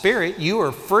in the Spirit. You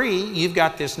are free. You've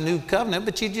got this new covenant,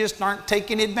 but you just aren't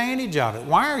taking advantage of it.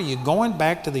 Why are you going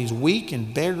back to these weak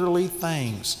and beggarly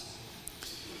things?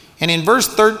 And in verse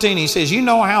 13 he says, you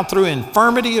know how through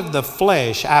infirmity of the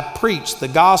flesh I preached the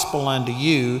gospel unto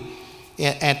you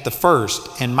at the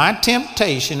first, and my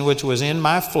temptation which was in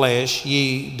my flesh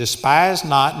ye despised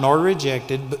not nor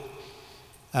rejected,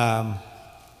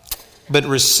 but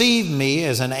received me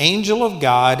as an angel of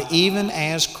God, even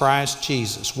as Christ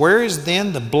Jesus. Where is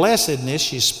then the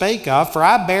blessedness ye spake of? For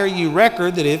I bear you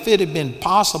record that if it had been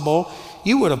possible,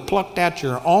 you would have plucked out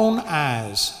your own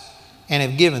eyes and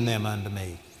have given them unto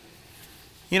me.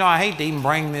 You know, I hate to even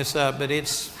bring this up, but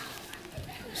it's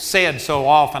said so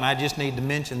often, I just need to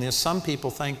mention this. Some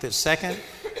people think that 2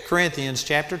 Corinthians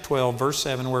chapter 12, verse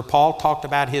 7, where Paul talked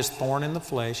about his thorn in the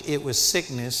flesh, it was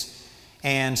sickness,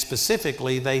 and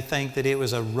specifically they think that it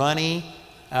was a runny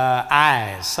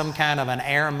eyes, some kind of an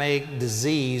Aramaic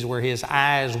disease where his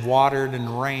eyes watered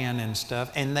and ran and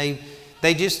stuff. And they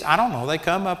just, I don't know, they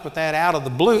come up with that out of the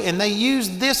blue, and they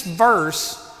use these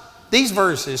verses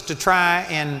to try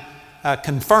and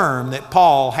confirm that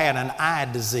Paul had an eye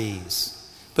disease.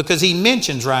 Because he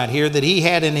mentions right here that he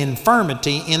had an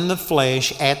infirmity in the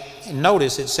flesh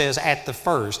notice it says at the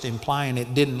first, implying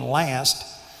it didn't last.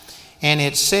 And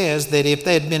it says that if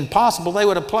they had been possible, they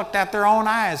would have plucked out their own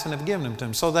eyes and have given them to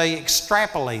him. So they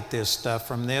extrapolate this stuff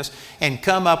from this and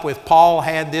come up with Paul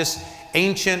had this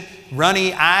ancient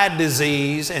runny eye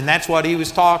disease, and that's what he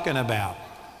was talking about.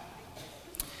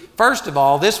 First of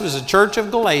all, this was a church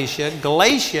of Galatia.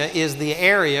 Galatia is the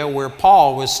area where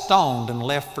Paul was stoned and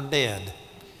left for dead.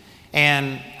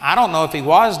 And I don't know if he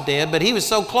was dead, but he was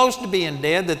so close to being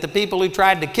dead that the people who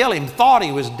tried to kill him thought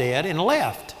he was dead and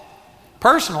left.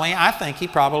 Personally, I think he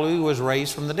probably was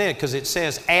raised from the dead, because it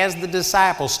says, as the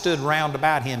disciples stood round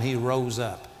about him, he rose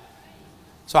up.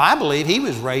 So I believe he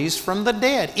was raised from the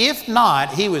dead. If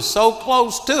not, he was so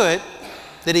close to it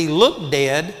that he looked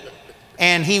dead,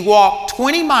 and he walked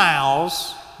 20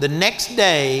 miles the next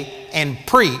day and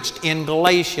preached in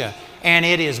Galatia. And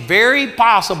it is very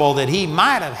possible that he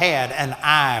might have had an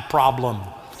eye problem.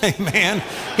 Amen.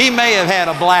 He may have had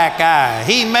a black eye.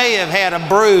 He may have had a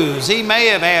bruise. He may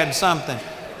have had something.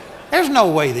 There's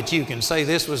no way that you can say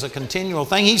this was a continual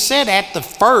thing. He said at the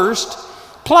first,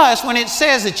 plus when it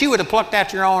says that you would have plucked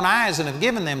out your own eyes and have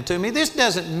given them to me, this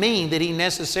doesn't mean that he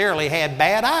necessarily had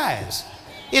bad eyes.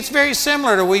 It's very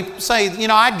similar to we say,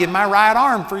 I'd give my right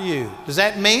arm for you. Does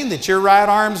that mean that your right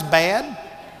arm's bad?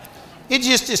 It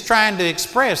just is trying to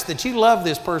express that you love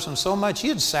this person so much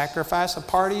you'd sacrifice a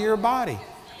part of your body.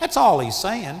 That's all he's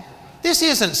saying. This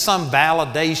isn't some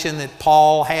validation that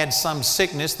Paul had some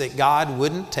sickness that God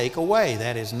wouldn't take away.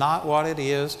 That is not what it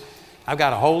is. I've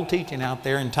got a whole teaching out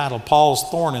there entitled Paul's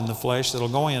Thorn in the Flesh that'll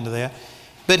go into that.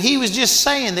 But he was just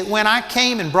saying that when I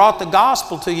came and brought the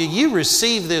gospel to you, you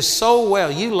received this so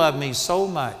well, you loved me so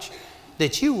much,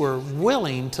 that you were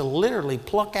willing to literally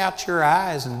pluck out your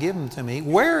eyes and give them to me.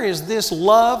 Where is this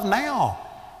love now?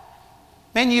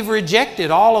 Man, you've rejected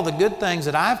all of the good things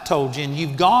that I've told you, and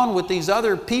you've gone with these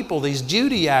other people, these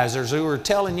Judaizers who are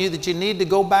telling you that you need to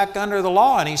go back under the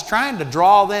law, and he's trying to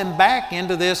draw them back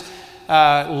into this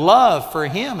love for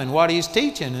him and what he's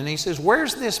teaching. And he says,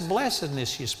 where's this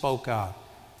blessedness you spoke of?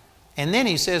 And then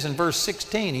he says in verse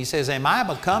 16, he says, am I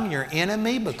become your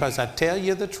enemy because I tell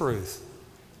you the truth?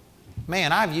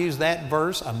 Man, I've used that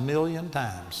verse 1,000,000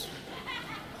 times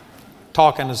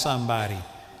talking to somebody.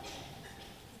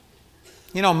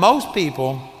 Most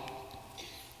people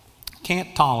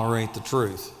can't tolerate the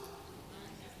truth.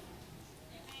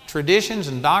 Traditions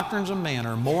and doctrines of men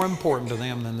are more important to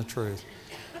them than the truth.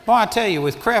 Well, I tell you,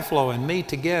 with Creflo and me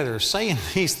together, saying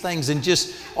these things and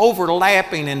just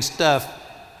overlapping and stuff,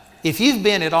 if you've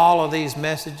been at all of these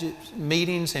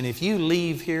meetings, and if you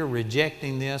leave here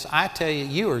rejecting this, I tell you,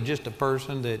 you are just a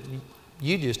person that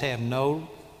you just have no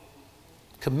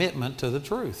commitment to the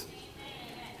truth.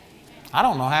 I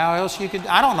don't know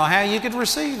how you could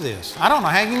receive this. I don't know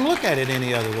how you can look at it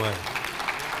any other way.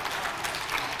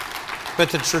 But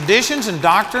the traditions and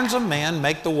doctrines of men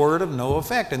make the word of no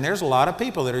effect. And there's a lot of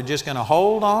people that are just going to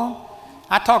hold on.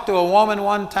 I talked to a woman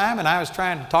one time, and I was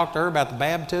trying to talk to her about the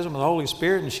baptism of the Holy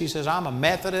Spirit, and she says, I'm a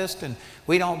Methodist, and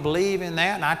we don't believe in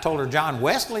that. And I told her John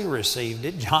Wesley received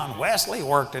it. John Wesley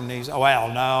worked in these.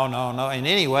 Well, no. And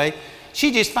anyway,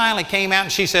 she just finally came out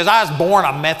and she says, I was born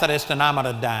a Methodist and I'm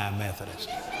going to die a Methodist.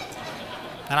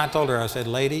 And I told her, I said,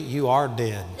 lady, you are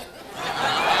dead.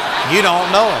 You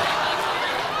don't know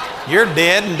it. You're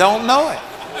dead and don't know it.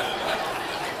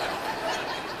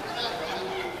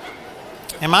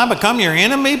 Am I become your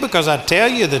enemy because I tell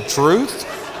you the truth?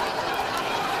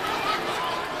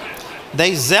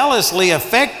 They zealously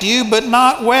affect you, but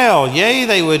not well. Yea,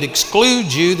 they would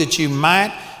exclude you that you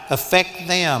might affect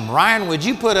them. Ryan, would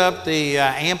you put up the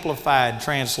Amplified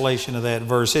translation of that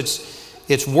verse?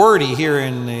 It's wordy here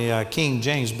in the King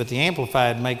James, but the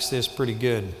Amplified makes this pretty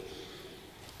good.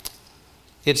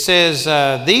 It says,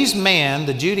 these men,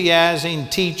 the Judaizing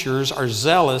teachers, are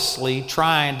zealously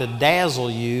trying to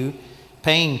dazzle you,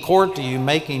 paying court to you,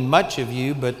 making much of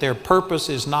you, but their purpose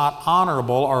is not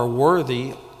honorable or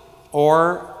worthy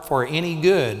or for any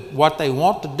good. What they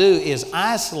want to do is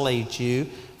isolate you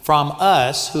from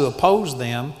us who oppose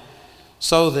them,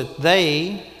 so that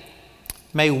they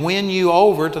may win you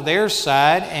over to their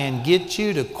side and get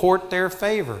you to court their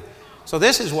favor. So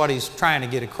this is what he's trying to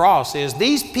get across, is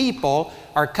these people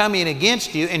are coming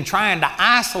against you and trying to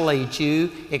isolate you,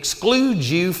 exclude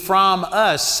you from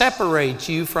us, separate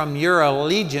you from your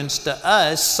allegiance to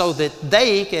us, so that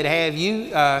they could have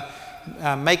you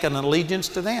make an allegiance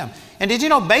to them. And did you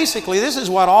know, basically, this is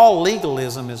what all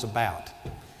legalism is about.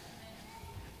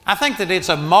 I think that it's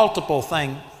a multiple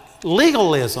thing.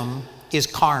 Legalism is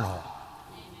carnal.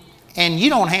 And you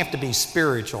don't have to be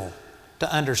spiritual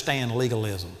to understand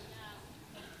legalism.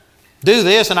 Do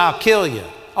this and I'll kill you.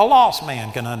 A lost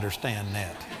man can understand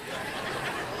that.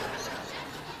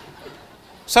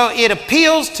 So it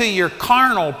appeals to your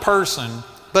carnal person,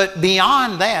 but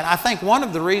beyond that, I think one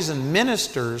of the reasons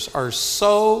ministers are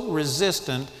so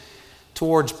resistant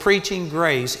towards preaching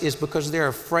grace is because they're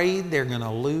afraid they're going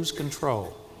to lose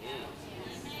control.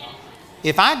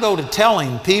 If I go to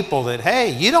telling people that, hey,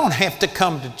 you don't have to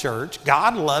come to church.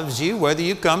 God loves you whether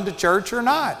you come to church or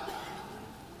not.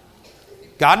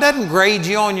 God doesn't grade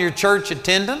you on your church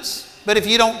attendance, but if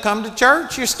you don't come to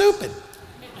church, you're stupid.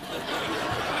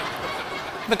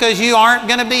 Because you aren't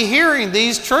going to be hearing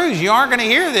these truths. You aren't going to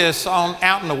hear this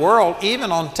out in the world,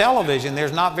 even on television.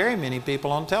 There's not very many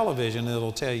people on television that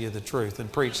will tell you the truth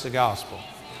and preach the gospel.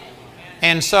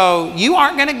 And so you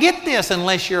aren't going to get this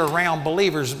unless you're around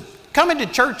believers. Coming to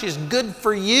church is good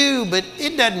for you, but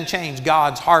it doesn't change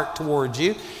God's heart towards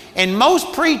you. And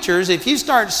most preachers, if you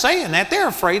start saying that, they're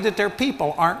afraid that their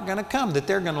people aren't going to come, that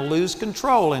they're going to lose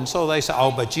control. And so they say,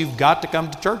 oh, but you've got to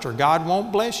come to church or God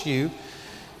won't bless you.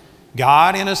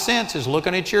 God, in a sense, is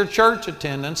looking at your church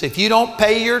attendance. If you don't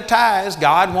pay your tithes,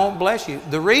 God won't bless you.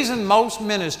 The reason most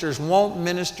ministers won't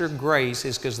minister grace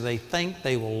is because they think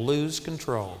they will lose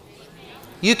control.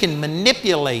 You can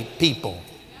manipulate people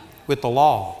with the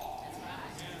law.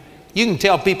 You can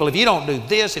tell people, if you don't do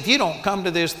this, if you don't come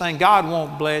to this thing, God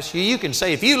won't bless you. You can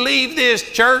say, if you leave this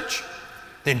church,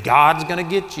 then God's going to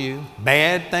get you.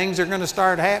 Bad things are going to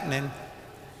start happening.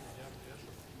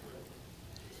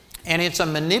 And it's a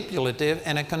manipulative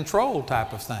and a control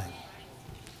type of thing.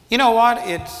 You know what?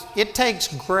 It takes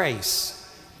grace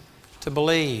to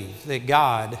believe that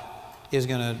God is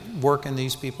going to work in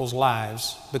these people's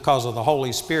lives because of the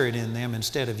Holy Spirit in them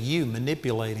instead of you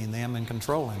manipulating them and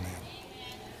controlling them.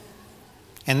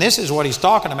 And this is what he's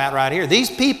talking about right here.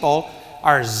 These people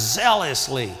are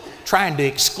zealously trying to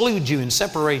exclude you and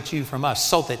separate you from us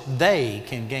so that they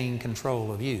can gain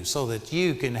control of you, so that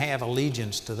you can have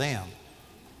allegiance to them.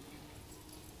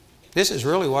 This is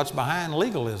really what's behind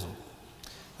legalism.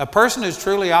 A person who's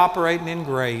truly operating in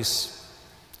grace,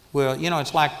 well, you know,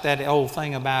 it's like that old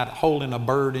thing about holding a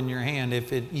bird in your hand.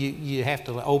 If you have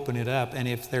to open it up, and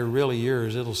if they're really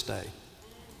yours, it'll stay.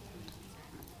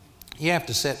 You have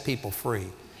to set people free.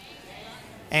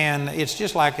 And it's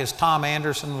just like, as Tom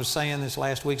Anderson was saying this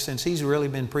last week, since he's really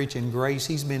been preaching grace,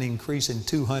 he's been increasing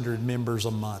 200 members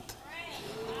a month.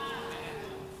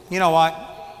 You know what?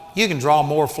 You can draw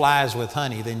more flies with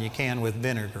honey than you can with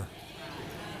vinegar.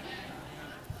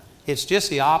 It's just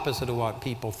the opposite of what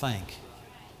people think.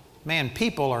 Man,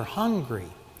 people are hungry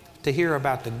to hear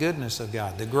about the goodness of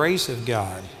God, the grace of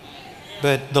God.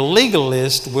 But the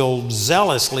legalist will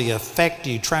zealously affect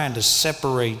you, trying to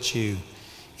separate you.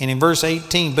 And in verse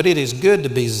 18, but it is good to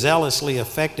be zealously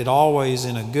affected always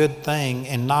in a good thing,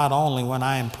 and not only when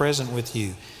I am present with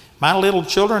you. My little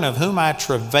children, of whom I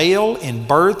travail in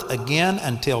birth again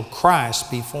until Christ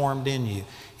be formed in you.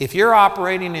 If you're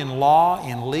operating in law,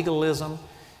 in legalism,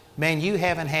 man, you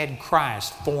haven't had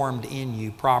Christ formed in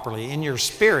you properly. In your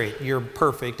spirit, you're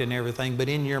perfect and everything, but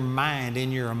in your mind,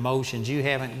 in your emotions, you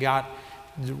haven't got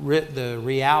the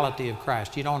reality of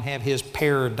Christ. You don't have His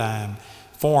paradigm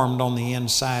formed on the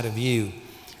inside of you.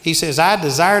 He says, I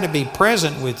desire to be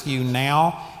present with you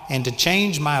now, and to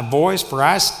change my voice, for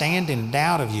I stand in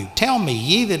doubt of you. Tell me,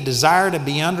 ye that desire to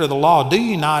be under the law, do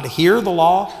you not hear the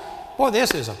law? Boy,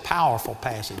 this is a powerful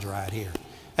passage right here.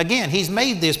 Again, he's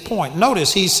made this point.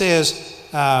 Notice he says,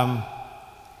 tell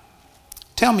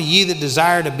me, ye that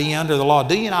desire to be under the law,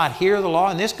 do you not hear the law?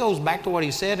 And this goes back to what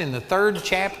he said in the 3rd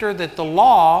chapter, that the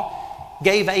law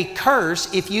gave a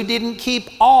curse if you didn't keep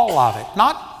all of it.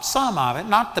 Not some of it,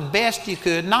 not the best you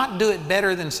could, not do it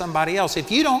better than somebody else.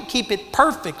 If you don't keep it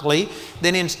perfectly,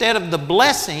 then instead of the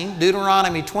blessing,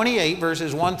 Deuteronomy 28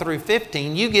 verses 1 through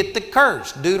 15, you get the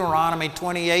curse, Deuteronomy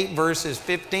 28 verses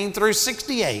 15 through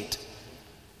 68.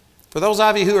 For those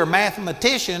of you who are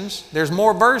mathematicians, there's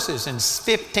more verses in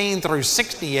 15 through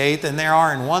 68 than there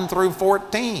are in 1 through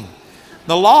 14.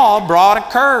 The law brought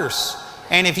a curse.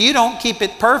 And if you don't keep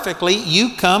it perfectly,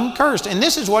 you come cursed. And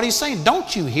this is what he's saying.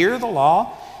 Don't you hear the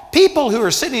law? People who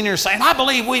are sitting here saying, I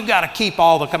believe we've got to keep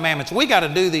all the commandments. We got to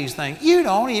do these things. You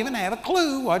don't even have a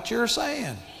clue what you're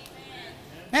saying.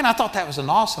 Man, I thought that was an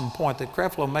awesome point that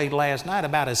Creflo made last night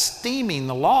about esteeming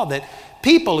the law, that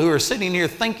people who are sitting here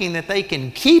thinking that they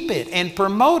can keep it and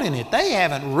promoting it, they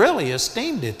haven't really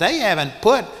esteemed it. They haven't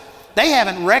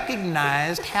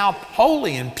recognized how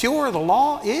holy and pure the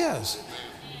law is.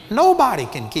 Nobody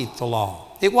can keep the law.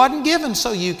 It wasn't given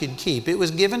so you could keep. It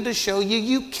was given to show you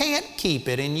you can't keep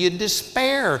it, and you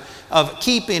despair of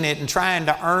keeping it and trying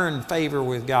to earn favor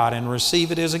with God and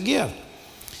receive it as a gift.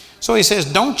 So he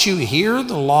says, don't you hear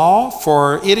the law?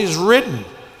 For it is written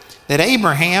that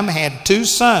Abraham had 2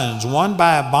 sons, one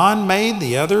by a bondmaid,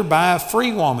 the other by a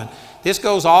free woman. This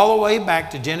goes all the way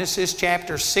back to Genesis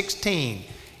chapter 16.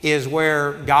 is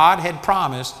where God had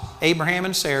promised Abraham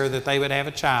and Sarah that they would have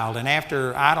a child. And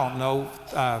after,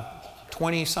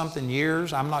 20-something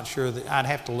years, I'm not sure, I'd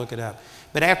have to look it up.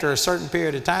 But after a certain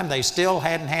period of time, they still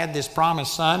hadn't had this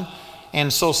promised son.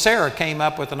 And so Sarah came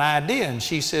up with an idea, and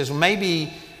she says, well,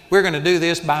 maybe we're going to do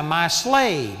this by my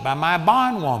slave, by my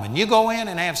bondwoman. You go in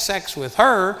and have sex with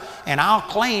her, and I'll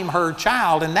claim her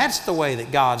child, and that's the way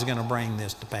that God's going to bring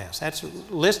this to pass. That's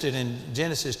listed in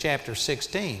Genesis chapter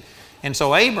 16. And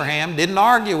so Abraham didn't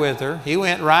argue with her. He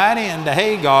went right into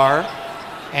Hagar,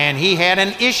 and he had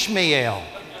an Ishmael.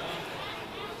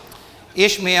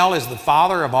 Ishmael is the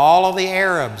father of all of the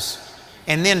Arabs.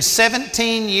 And then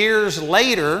 17 years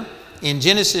later, in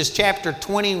Genesis chapter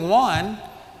 21,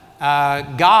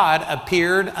 God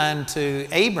appeared unto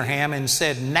Abraham and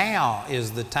said, now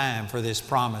is the time for this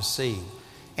promised seed.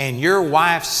 And your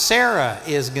wife Sarah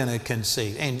is going to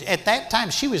conceive. And at that time,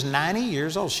 she was 90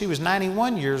 years old. She was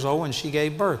 91 years old when she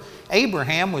gave birth.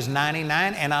 Abraham was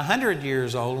 99 and 100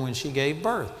 years old when she gave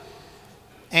birth.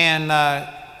 And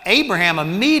Abraham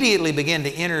immediately began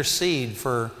to intercede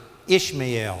for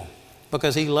Ishmael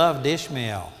because he loved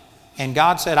Ishmael. And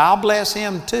God said, I'll bless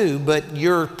him too, but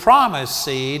your promised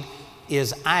seed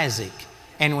is Isaac.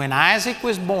 And when Isaac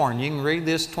was born, you can read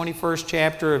this 21st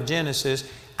chapter of Genesis,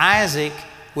 Isaac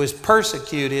was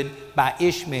persecuted by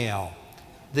Ishmael.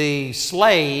 The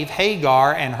slave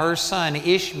Hagar and her son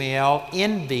Ishmael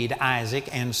envied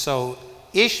Isaac, and so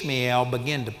Ishmael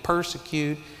began to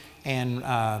persecute and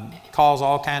cause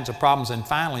all kinds of problems. And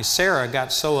finally, Sarah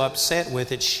got so upset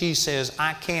with it, she says,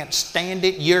 I can't stand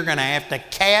it. You're going to have to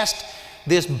cast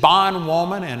this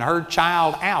bondwoman and her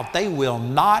child out. They will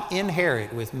not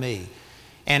inherit with me.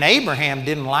 And Abraham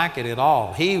didn't like it at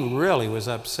all. He really was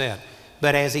upset.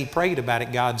 But as he prayed about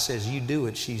it, God says, you do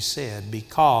what she said,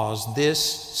 because this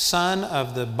son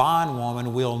of the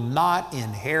bondwoman will not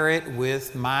inherit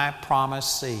with my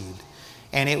promised seed.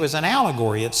 And it was an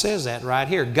allegory. It says that right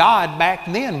here. God back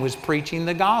then was preaching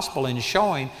the gospel and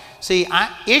showing. See,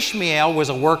 Ishmael was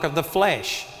a work of the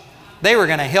flesh. They were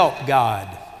going to help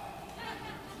God.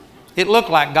 It looked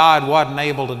like God wasn't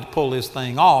able to pull this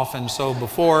thing off. And so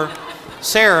before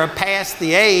Sarah passed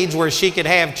the age where she could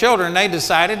have children, they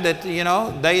decided that,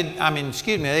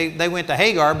 they went to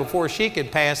Hagar before she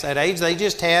could pass that age. They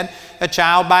just had a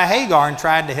child by Hagar and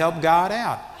tried to help God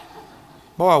out.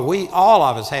 Boy, all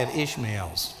of us have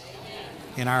Ishmaels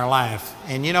in our life.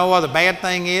 And you know what the bad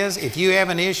thing is? If you have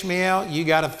an Ishmael, you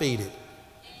got to feed it.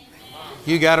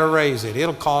 You got to raise it.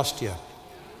 It'll cost you.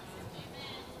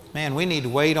 Man, we need to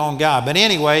wait on God. But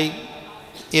anyway,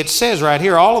 it says right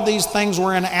here, all of these things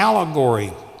were an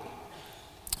allegory.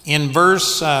 In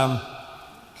verse,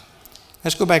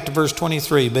 let's go back to verse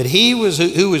 23. But he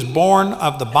who was born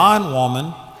of the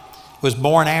bondwoman was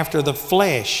born after the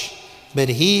flesh. But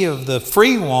he of the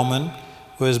free woman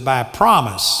was by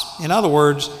promise. In other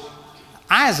words,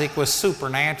 Isaac was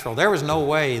supernatural. There was no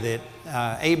way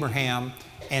that Abraham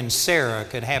and Sarah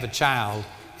could have a child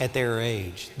at their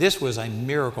age. This was a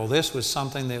miracle. This was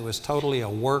something that was totally a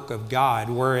work of God,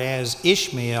 whereas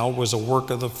Ishmael was a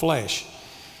work of the flesh.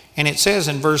 And it says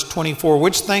in verse 24,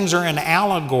 which things are an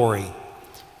allegory?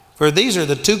 For these are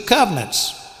the two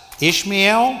covenants.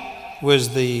 Ishmael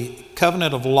was the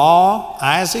covenant of law.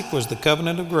 Isaac was the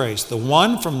covenant of grace. The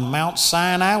one from Mount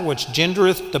Sinai, which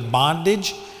gendereth to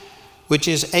bondage, which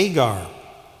is Agar.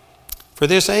 For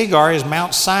this Agar is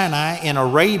Mount Sinai in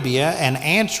Arabia, and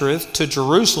answereth to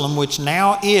Jerusalem, which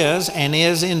now is and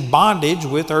is in bondage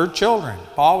with her children.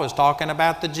 Paul was talking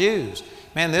about the Jews.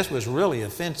 Man, this was really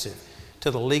offensive to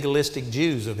the legalistic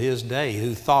Jews of his day,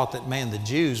 who thought that, the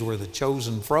Jews were the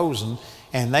chosen frozen,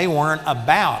 and they weren't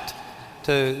about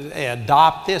to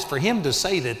adopt this. For him to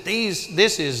say that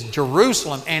this is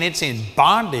Jerusalem and it's in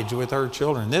bondage with her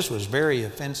children, this was very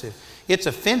offensive. It's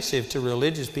offensive to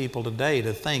religious people today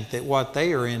to think that what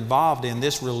they are involved in,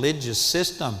 this religious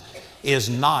system, is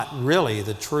not really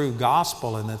the true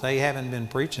gospel and that they haven't been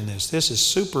preaching this. This is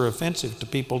super offensive to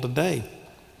people today.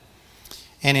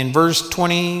 And in verse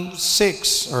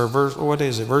 26,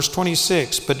 verse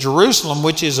 26, but Jerusalem,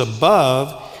 which is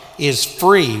above, is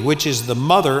free, which is the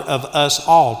mother of us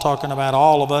all. Talking about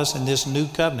all of us in this new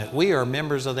covenant. We are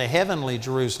members of the heavenly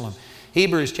Jerusalem.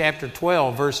 Hebrews chapter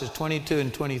 12, verses 22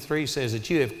 and 23 says that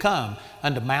you have come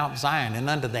unto Mount Zion and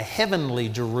unto the heavenly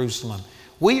Jerusalem.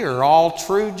 We are all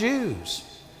true Jews.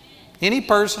 Any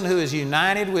person who is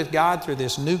united with God through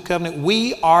this new covenant,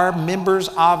 we are members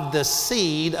of the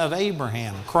seed of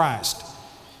Abraham, Christ.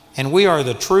 And we are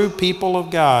the true people of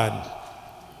God.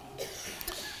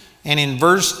 And in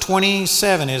verse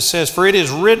 27 it says, for it is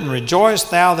written, rejoice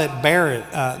thou barren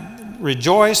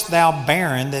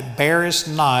that bearest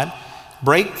not,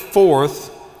 break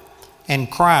forth and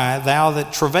cry, thou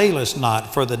that travailest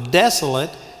not, for the desolate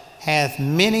hath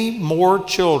many more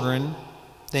children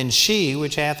than she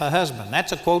which hath a husband.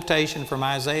 That's a quotation from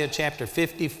Isaiah chapter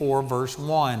 54, verse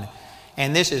 1.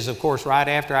 And this is, of course, right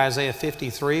after Isaiah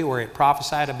 53, where it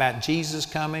prophesied about Jesus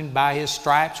coming. By His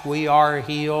stripes we are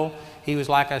healed. He was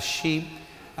like a sheep,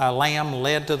 a lamb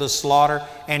led to the slaughter.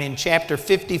 And in chapter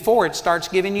 54, it starts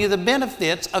giving you the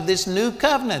benefits of this new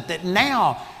covenant, that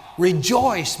now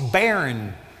rejoice,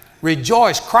 barren.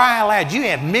 Rejoice, cry aloud. You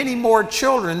have many more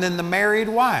children than the married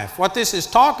wife. What this is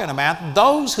talking about,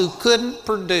 those who couldn't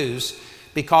produce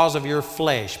because of your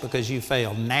flesh, because you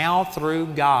failed. Now through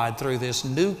God, through this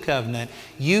new covenant,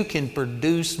 you can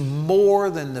produce more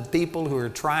than the people who are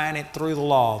trying it through the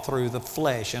law, through the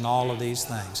flesh and all of these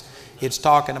things. It's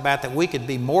talking about that we could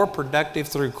be more productive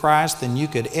through Christ than you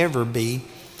could ever be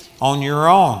on your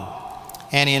own.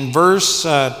 And in verse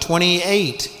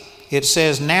 28, it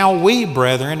says, now we,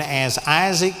 brethren, as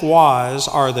Isaac was,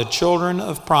 are the children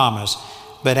of promise.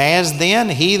 But as then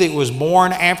he that was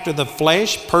born after the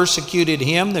flesh persecuted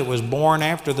him that was born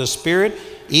after the Spirit,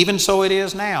 even so it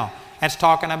is now. That's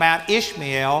talking about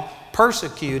Ishmael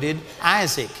persecuted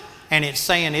Isaac. And it's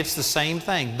saying it's the same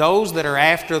thing. Those that are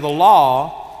after the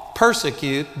law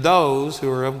persecute those who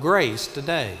are of grace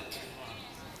today.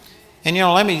 And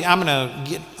I'm going to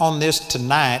get on this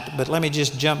tonight, but let me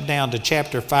just jump down to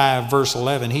chapter 5, verse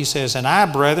 11. He says, and I,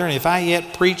 brethren, if I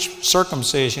yet preach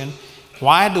circumcision,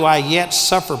 why do I yet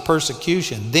suffer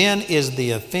persecution? Then is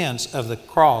the offense of the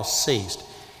cross ceased.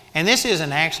 And this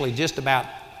isn't actually just about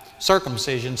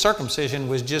circumcision. Circumcision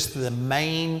was just the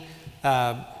main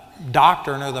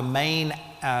doctrine or the main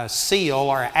seal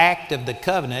or act of the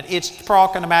covenant. It's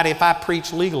talking about if I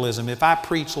preach legalism, if I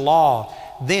preach law,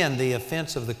 then the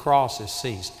offense of the cross is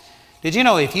ceased. Did you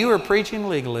know if you are preaching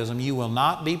legalism, you will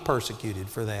not be persecuted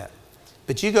for that?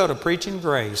 But you go to preaching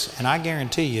grace, and I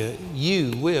guarantee you,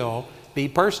 you will be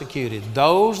persecuted.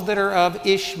 Those that are of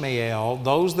Ishmael,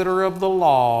 those that are of the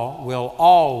law, will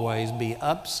always be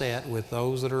upset with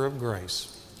those that are of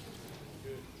grace.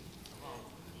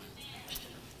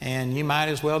 And you might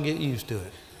as well get used to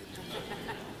it.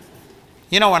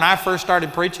 When I first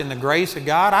started preaching the grace of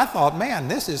God, I thought, man,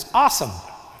 this is awesome.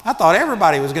 I thought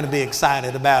everybody was going to be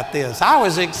excited about this. I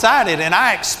was excited and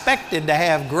I expected to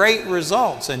have great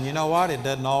results. And you know what? It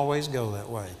doesn't always go that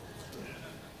way.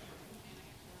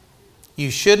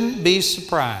 You shouldn't be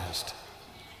surprised.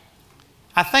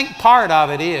 I think part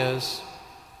of it is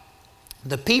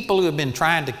the people who have been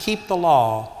trying to keep the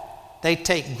law, they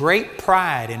take great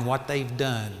pride in what they've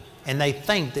done. And they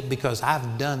think that because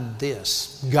I've done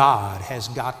this, God has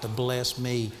got to bless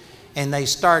me. And they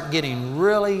start getting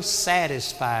really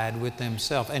satisfied with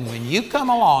themselves. And when you come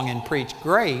along and preach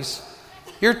grace,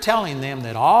 you're telling them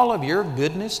that all of your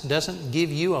goodness doesn't give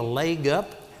you a leg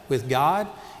up with God.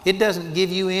 It doesn't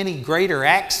give you any greater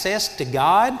access to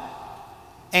God.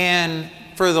 And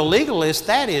for the legalist,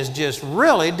 that is just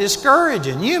really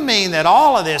discouraging. You mean that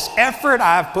all of this effort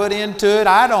I've put into it,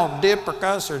 I don't dip or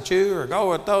cuss or chew or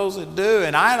go with those that do,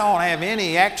 and I don't have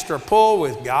any extra pull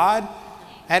with God?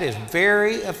 That is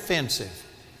very offensive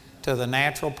to the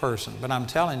natural person. But I'm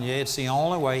telling you, it's the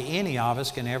only way any of us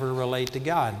can ever relate to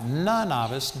God. None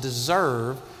of us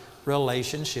deserve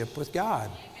relationship with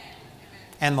God.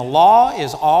 And the law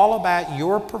is all about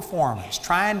your performance,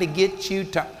 trying to get you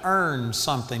to earn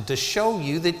something, to show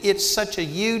you that it's such a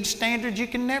huge standard you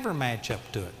can never match up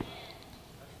to it.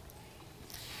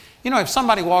 If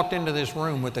somebody walked into this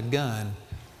room with a gun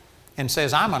and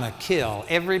says, I'm going to kill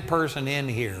every person in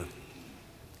here,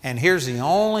 and here's the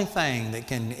only thing that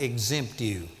can exempt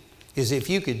you, is if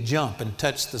you could jump and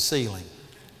touch the ceiling.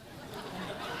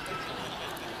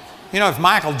 If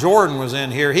Michael Jordan was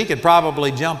in here, he could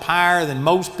probably jump higher than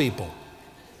most people.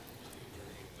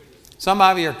 Some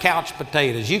of you are couch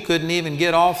potatoes. You couldn't even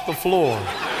get off the floor.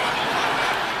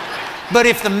 But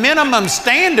if the minimum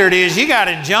standard is you got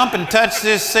to jump and touch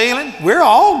this ceiling, we're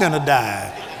all going to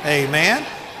die. Amen?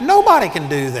 Nobody can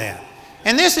do that.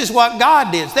 And this is what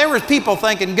God did. There were people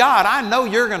thinking, God, I know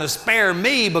you're going to spare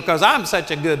me because I'm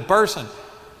such a good person.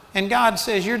 And God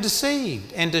says, you're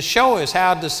deceived. And to show us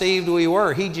how deceived we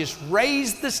were, He just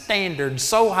raised the standard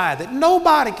so high that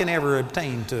nobody can ever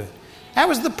attain to it. That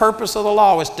was the purpose of the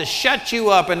law, was to shut you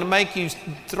up and to make you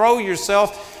throw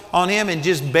yourself on Him and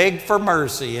just beg for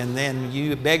mercy. And then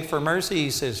you beg for mercy,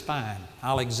 He says, fine,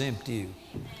 I'll exempt you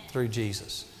through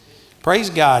Jesus. Praise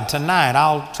God. Tonight,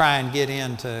 I'll try and get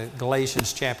into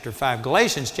Galatians chapter 5.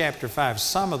 Galatians chapter 5,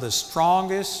 some of the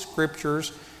strongest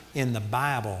scriptures in the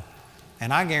Bible.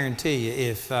 And I guarantee you,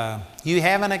 if you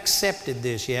haven't accepted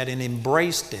this yet and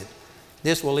embraced it,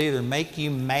 This will either make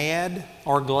you mad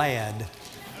or glad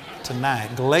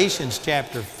tonight. Galatians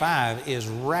chapter 5 is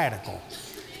radical.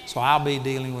 So I'll be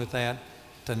dealing with that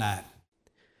tonight.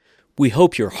 We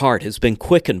hope your heart has been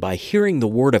quickened by hearing the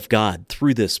Word of God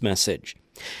through this message.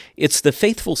 It's the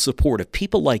faithful support of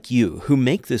people like you who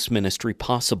make this ministry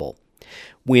possible.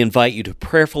 We invite you to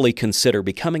prayerfully consider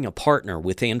becoming a partner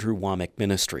with Andrew Wommack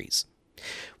Ministries.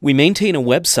 We maintain a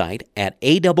website at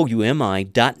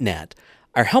awmi.net.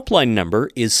 Our helpline number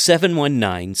is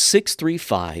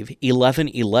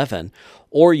 719-635-1111,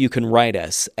 or you can write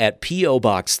us at P.O.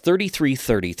 Box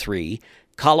 3333,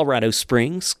 Colorado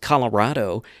Springs,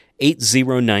 Colorado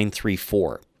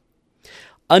 80934.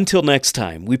 Until next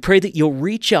time, we pray that you'll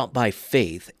reach out by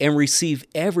faith and receive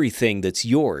everything that's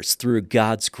yours through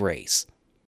God's grace.